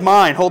both of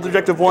mine. Hold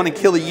objective 1 and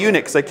kill a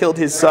unit because I killed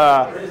his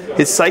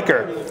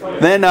Psyker.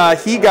 Then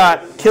he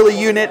got kill a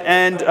unit,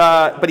 and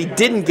but he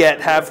didn't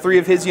have 3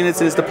 of his units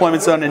in his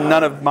deployment zone and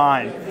none of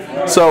mine.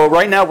 So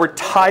right now we're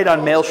tied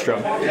on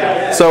Maelstrom.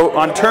 So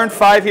on turn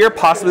 5 here,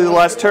 possibly the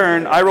last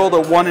turn, I rolled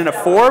a 1 and a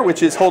 4,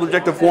 which is hold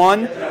objective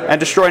 1 and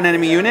destroy an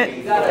enemy unit,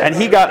 and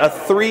he got a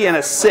 3 and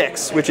a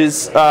 6, which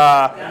is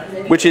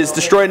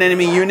destroy an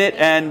enemy unit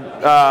and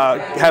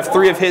have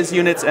 3 of his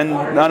units and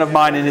none of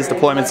mine in his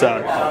deployment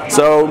zone.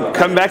 So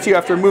coming back to you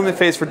after movement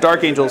phase for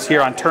Dark Angels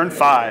here on turn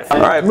 5. All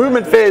right,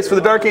 movement phase for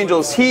the Dark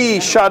Angels. He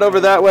shot over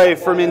that way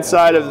from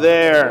inside of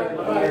there.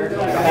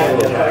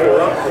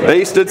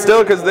 They stood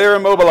still because they're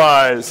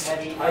immobilized.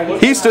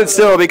 He stood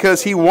still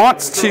because he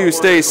wants to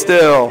stay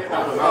still.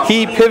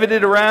 He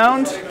pivoted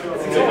around,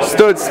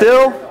 stood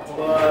still,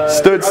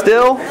 stood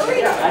still,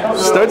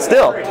 stood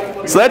still.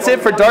 So that's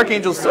it for Dark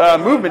Angel's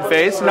movement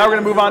phase. So now we're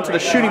going to move on to the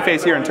shooting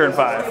phase here in turn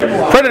 5.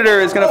 Predator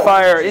is going to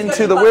fire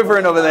into the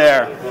Wyvern over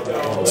there.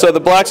 So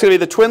the black's going to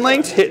be the twin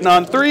linked, hitting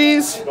on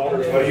 3s.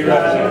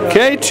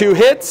 Okay, 2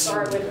 hits.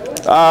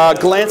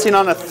 Glancing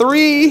on a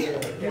 3.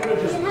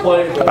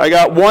 I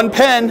got 1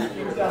 pen.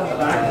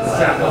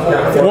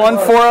 1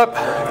 4-up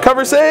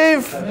cover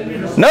save.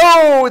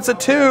 No, it's a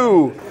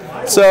 2.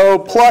 So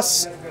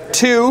plus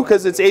 2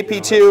 because it's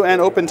AP 2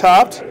 and open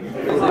topped.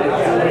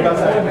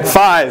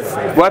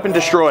 5. Weapon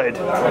destroyed.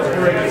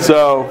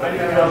 So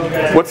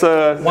what's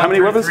how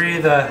many weapons? 3,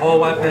 the whole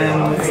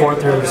weapon. 4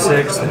 through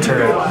 6, the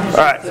turret. All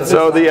right.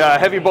 So the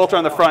heavy bolter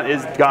on the front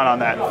is gone on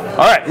that.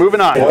 All right,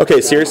 moving on. Okay,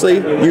 seriously,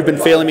 you've been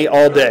failing me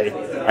all day.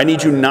 I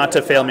need you not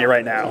to fail me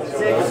right now.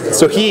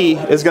 So he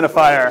is going to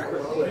fire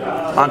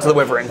onto the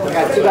Wyvern.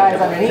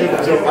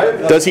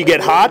 Does he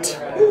get hot?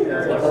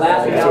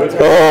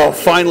 Oh,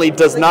 finally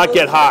does not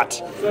get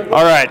hot.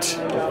 All right,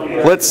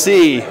 let's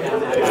see.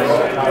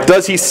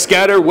 Does he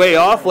scatter way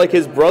off like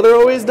his brother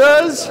always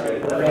does?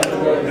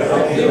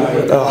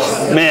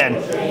 Oh,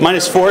 man.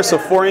 -4, so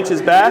 4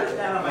 inches back.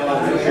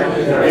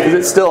 Is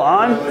it still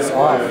on? It's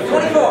off.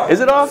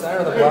 Is it off?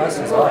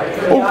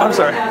 Oh, I'm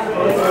sorry.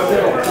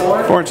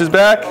 4 inches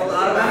back.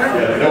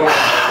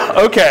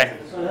 Okay.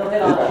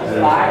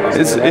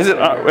 Is it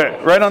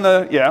right on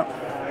the, yeah.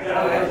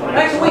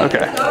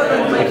 Okay.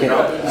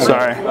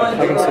 Sorry.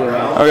 I can see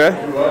that. Okay.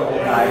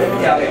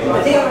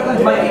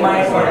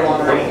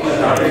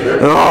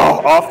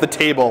 Oh, off the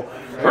table.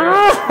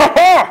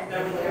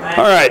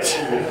 All right,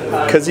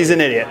 because he's an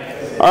idiot.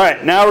 All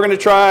right, now we're going to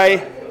try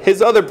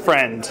his other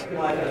friend.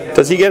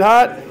 Does he get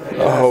hot?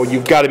 Oh,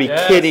 you've got to be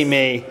kidding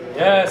me.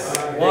 Yes,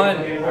 1.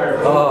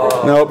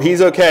 Oh. Nope,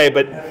 he's okay,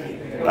 but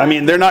I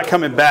mean, they're not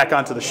coming back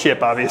onto the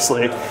ship,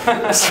 obviously.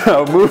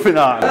 So, moving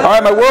on. All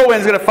right, my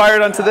Whirlwind's going to fire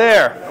it onto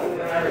there.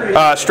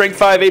 Strength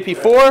 5, AP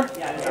 4.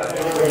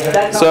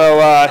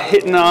 So,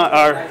 hitting on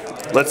our,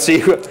 let's see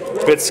if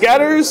it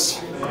scatters.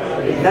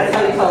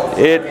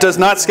 It does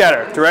not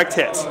scatter, direct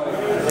hit.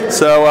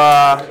 So,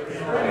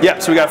 yeah,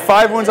 so we got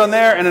 5 wounds on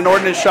there and an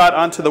ordnance shot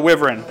onto the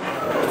Wyvern.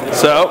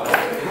 So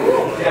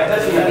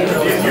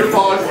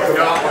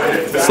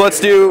let's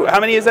do, how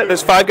many is that?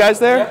 There's 5 guys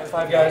there? Yeah,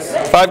 5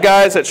 guys. 5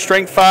 guys at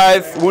strength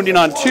 5, wounding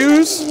on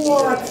 2s.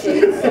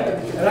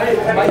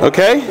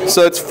 Okay,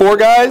 so it's 4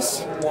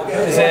 guys.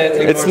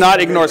 It's not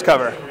ignores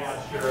cover.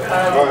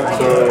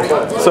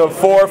 So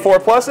 4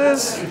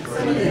 pluses.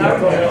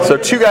 So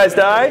 2 guys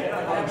die.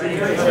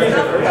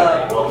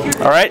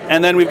 All right,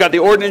 and then we've got the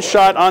ordnance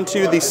shot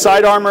onto the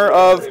side armor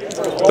of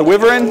the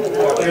Wyvern.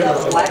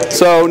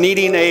 So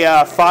needing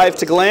a 5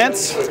 to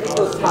glance.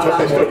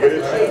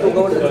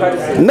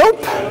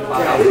 Nope.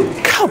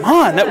 Come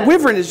on, that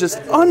Wyvern is just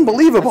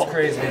unbelievable.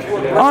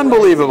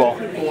 Unbelievable.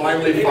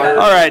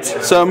 All right,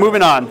 so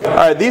moving on. All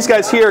right, these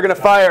guys here are going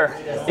to fire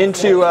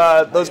into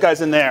those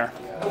guys in there.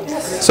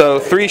 So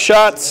 3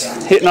 shots,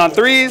 hitting on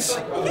 3s.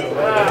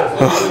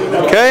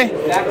 Okay,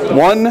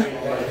 1.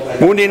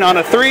 Wounding on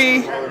a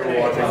 3.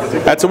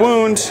 That's a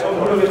wound.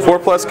 4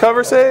 plus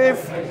cover save.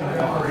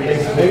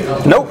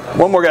 Nope.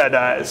 1 more guy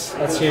dies.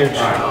 That's huge.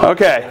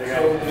 Okay.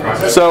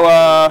 So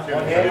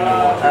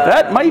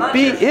that might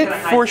be it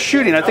for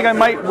shooting. I think I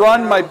might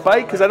run my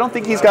bike because I don't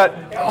think he's got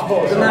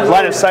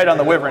line of sight on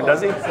the Wyvern,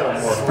 does he?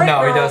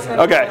 No, he doesn't.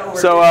 Okay.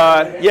 So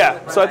yeah.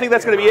 So I think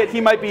that's going to be it.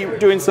 He might be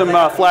doing some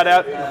flat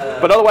out,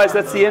 but otherwise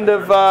that's the end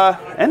of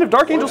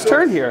Dark Angel's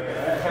turn here.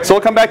 So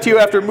we'll come back to you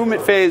after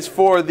movement phase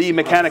for the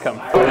Mechanicum.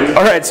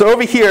 All right, so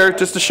over here,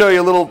 just to show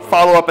you a little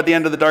follow-up at the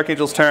end of the Dark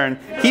Angel's turn,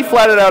 he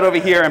flatted out over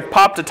here and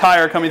popped a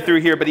tire coming through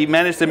here, but he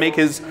managed to make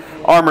his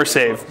armor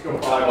save.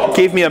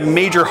 Gave me a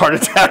major heart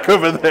attack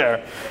over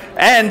there.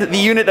 And the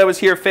unit that was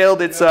here failed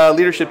its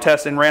leadership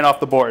test and ran off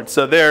the board,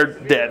 so they're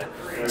dead.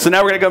 So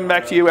now we're going to come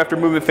back to you after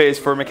movement phase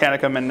for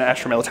Mechanicum and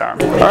Astra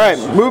Militarum. All right,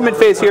 movement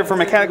phase here for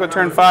Mechanicum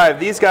turn 5.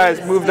 These guys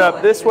moved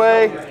up this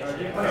way.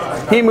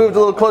 He moved a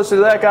little closer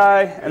to that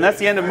guy, and that's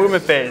the end of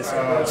movement phase.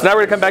 So now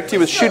we're going to come back to you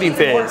with shooting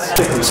phase.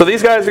 So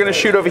these guys are going to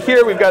shoot over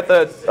here. We've got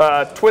the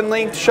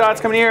twin-linked shots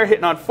coming here,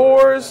 hitting on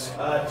 4s.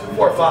 2,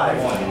 4,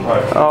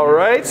 5. All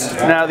right.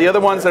 Now the other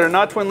ones that are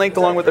not twin-linked,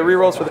 along with the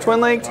rerolls for the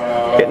twin-linked,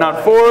 hitting on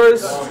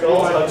 4s.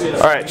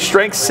 All right,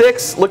 strength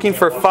 6, looking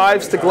for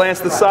 5s to glance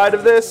the side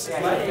of this. 1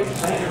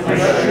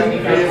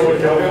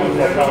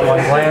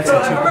 glance and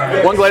 2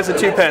 pens. 1 glance and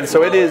 2 pens,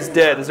 so it is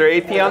dead. Is there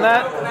AP on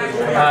that?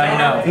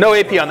 No. No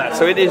AP on that,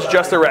 so it is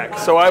just a wreck.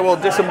 So I will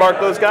disembark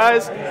those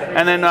guys,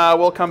 and then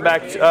we'll come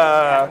back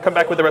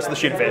with the rest of the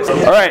shooting phase.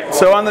 All right,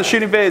 so on the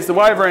shooting phase, the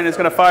Wyvern is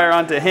going to fire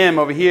onto him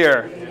over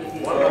here.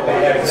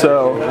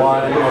 So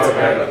 1,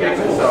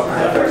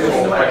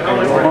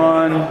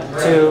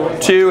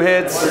 2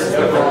 hits,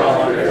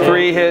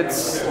 3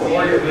 hits,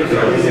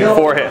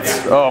 4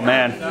 hits. Oh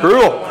man,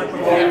 brutal.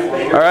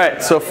 All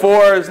right, so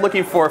 4 is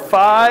looking for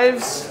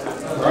 5s.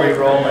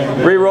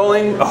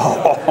 Rerolling.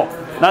 Oh,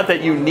 not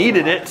that you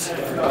needed it.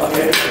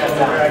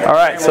 All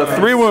right, so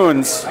 3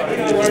 wounds.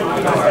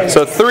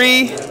 So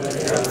 3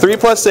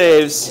 plus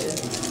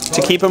saves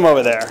to keep him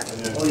over there.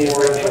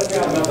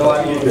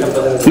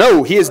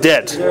 No, he is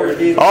dead.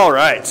 All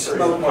right,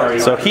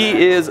 so he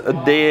is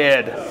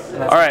dead.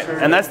 All right,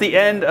 and that's the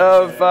end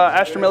of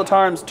Astra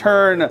Militarum's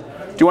turn.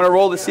 Do you want to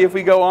roll to see if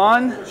we go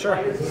on? Sure.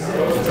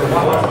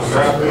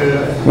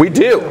 We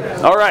do.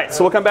 All right,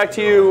 so we'll come back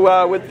to you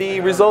with the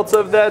results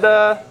of that.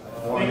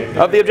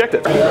 Of the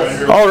objective.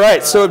 All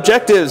right, so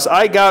objectives.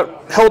 I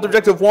held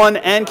objective 1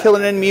 and killed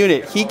an enemy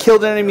unit. He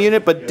killed an enemy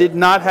unit, but did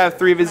not have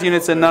 3 of his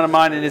units and none of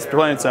mine in his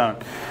deployment zone.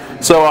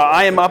 So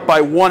I am up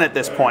by 1 at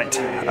this point.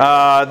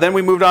 Then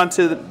we moved on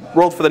to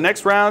rolled for the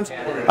next round.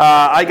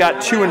 I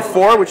got 2 and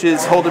 4, which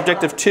is hold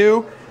objective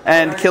 2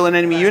 and kill an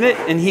enemy unit,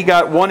 and he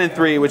got 1 and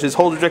 3, which is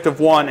hold objective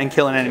 1 and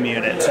kill an enemy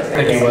unit.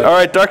 All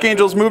right, Dark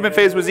Angel's movement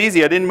phase was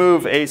easy. I didn't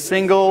move a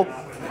single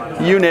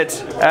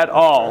unit at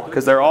all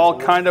because they're all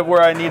kind of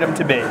where I need them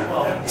to be.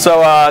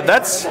 So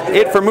that's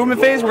it for movement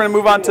phase. We're going to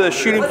move on to the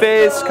shooting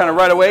phase kind of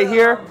right away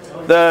here.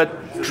 The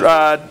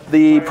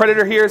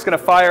Predator here is going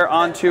to fire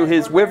onto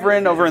his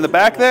Wyvern over in the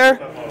back there.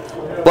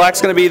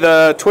 Black's going to be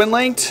the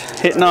twin-linked,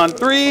 hitting on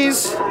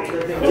 3s.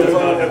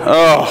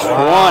 Oh,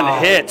 wow.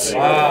 1 hit.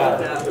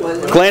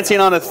 Wow. Glancing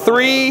on a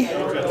 3.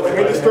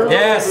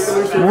 Yes.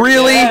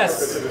 Really?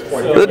 Yes.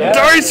 The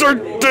dice are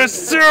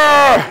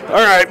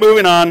all right,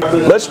 moving on.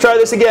 Let's try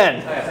this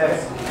again.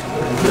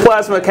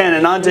 Plasma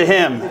cannon onto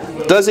him.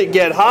 Does it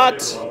get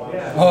hot?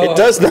 It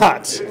does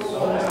not.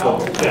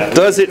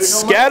 Does it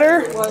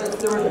scatter?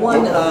 There was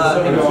one,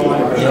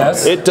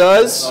 Yes. It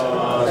does.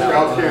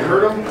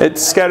 It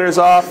scatters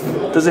off.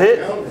 Does it hit?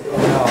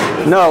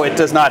 No, it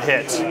does not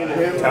hit.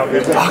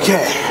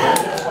 Okay.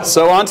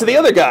 So on to the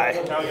other guy.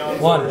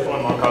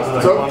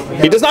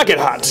 1. He does not get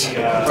hot.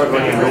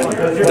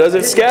 Does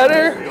it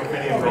scatter?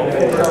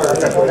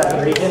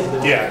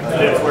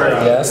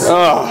 Yes.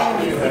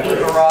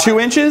 2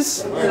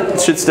 inches?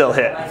 It should still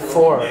hit.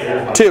 4.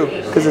 2,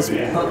 because it's...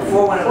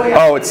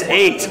 Oh, it's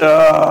 8. Does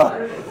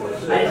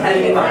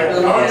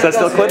that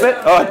still clip it?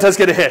 Oh, it does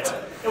get a hit.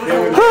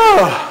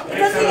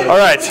 All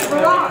right.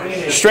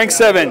 Strength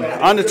 7,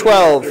 on to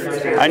 12.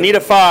 I need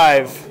a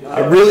 5. I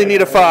really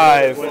need a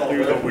 5.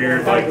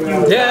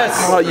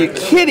 Yes. Oh, you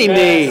kidding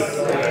me?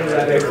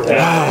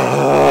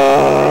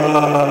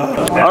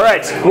 All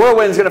right,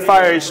 Whirlwind's gonna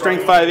fire his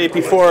Strength 5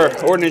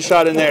 AP4 ordnance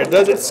shot in there.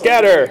 Does it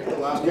scatter?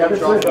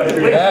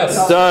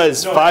 Yes.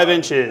 Does. 5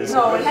 inches.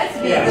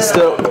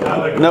 Still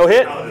no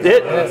hit.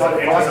 Hit.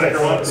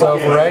 So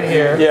right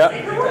here. Yeah.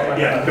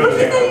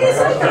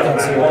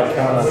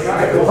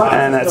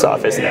 And that's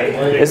off, isn't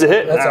it? Is it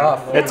hit? That's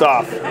off. It's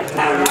off.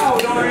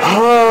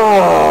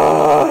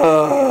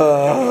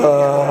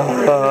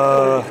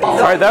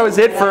 All right, that was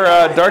it for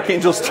Dark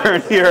Angel's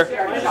turn here.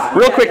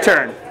 Real quick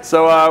turn.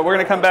 So we're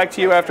going to come back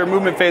to you after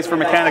movement phase for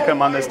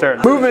Mechanicum on this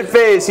turn. Movement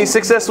phase, he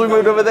successfully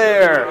moved over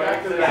there.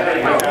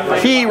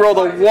 He rolled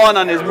a 1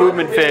 on his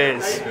movement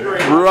phase.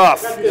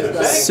 Rough.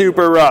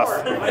 Super rough.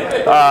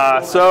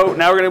 So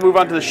now we're going to move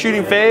on to the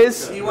shooting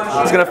phase. He's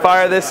going to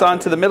fire this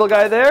onto the middle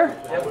guy there.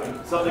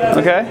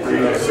 Okay.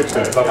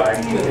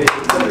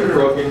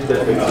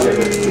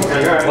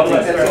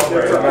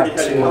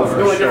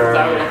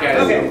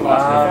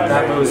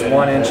 That moves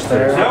 1 inch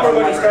there.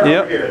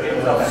 Yep.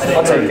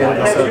 I'll take it.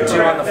 So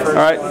 2 on the first. All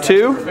right,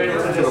 2.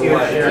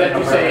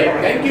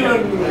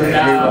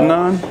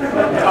 None.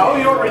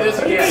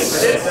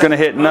 Gonna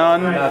hit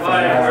none.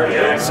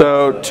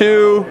 So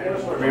 2.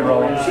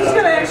 Reroll. she's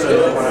gonna actually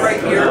look right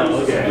here.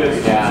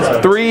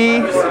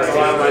 3.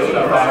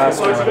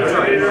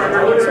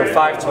 So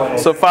 5 total.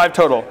 So 5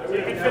 total.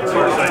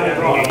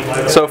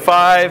 So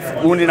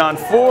 5 wounded on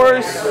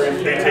 4s.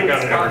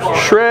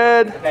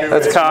 Shred.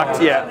 That's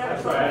cocked. Yeah.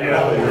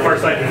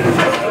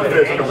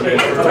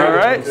 All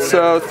right.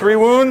 So 3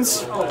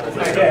 wounds.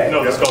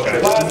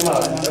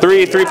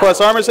 3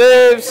 plus armor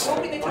saves.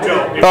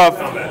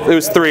 Oh, it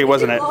was 3,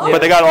 wasn't it?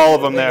 But they got all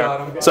of them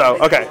there. So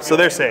okay. So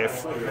they're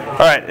safe.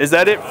 All right. Is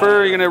that it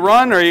for? Are you gonna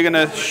run or are you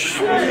gonna?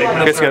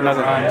 I guess you got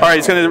nothing. All right.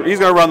 He's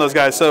gonna run those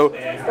guys. So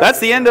that's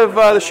the end of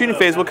the shooting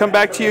phase. We'll come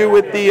back to you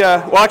with the.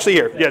 Well, actually,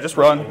 here. Yeah, just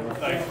run.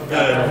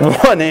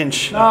 1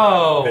 inch.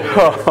 No.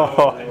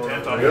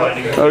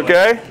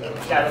 Okay.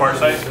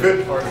 Farsight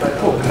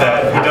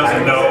that he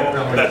doesn't know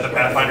that the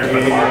Pathfinder's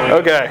been following.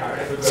 Okay.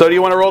 So do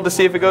you want to roll to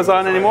see if it goes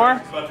on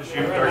anymore?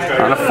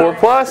 On a 4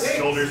 plus?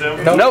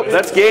 Nope,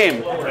 that's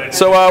game.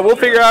 So we'll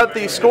figure out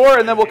the score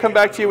and then we'll come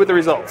back to you with the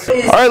results. All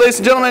right, ladies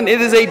and gentlemen, it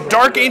is a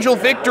Dark Angel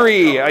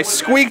victory. I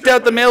squeaked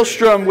out the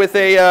Maelstrom with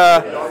a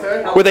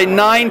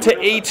 9 to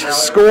 8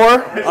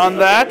 score on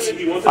that.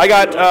 I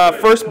got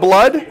first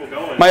blood.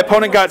 My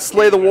opponent got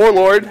Slay the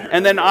Warlord,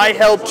 and then I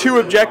held 2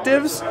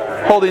 objectives,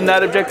 holding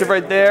that objective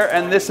right there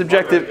and this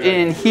objective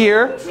in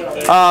here,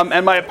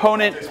 and my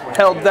opponent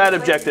held that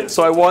objective,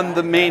 so I won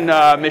the main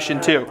mission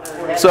too.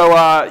 So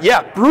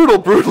yeah, brutal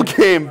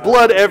game,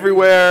 blood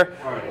everywhere.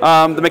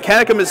 The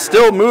Mechanicum is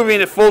still moving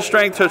at full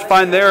strength to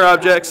find their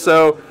objects,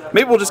 so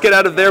maybe we'll just get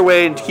out of their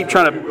way and keep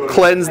trying to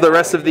cleanse the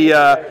rest of the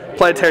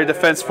Planetary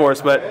Defense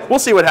Force, but we'll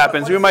see what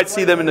happens. We might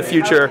see them in the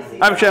future.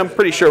 I'm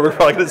pretty sure we're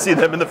probably going to see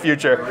them in the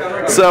future.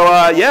 So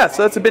yeah,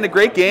 so that's been a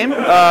great game.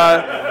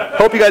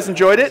 Hope you guys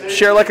enjoyed it.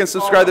 Share, like, and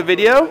subscribe to the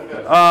video.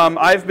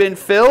 I've been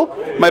Phil.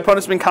 My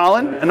opponent's been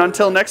Colin. And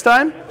until next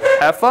time,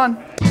 have fun.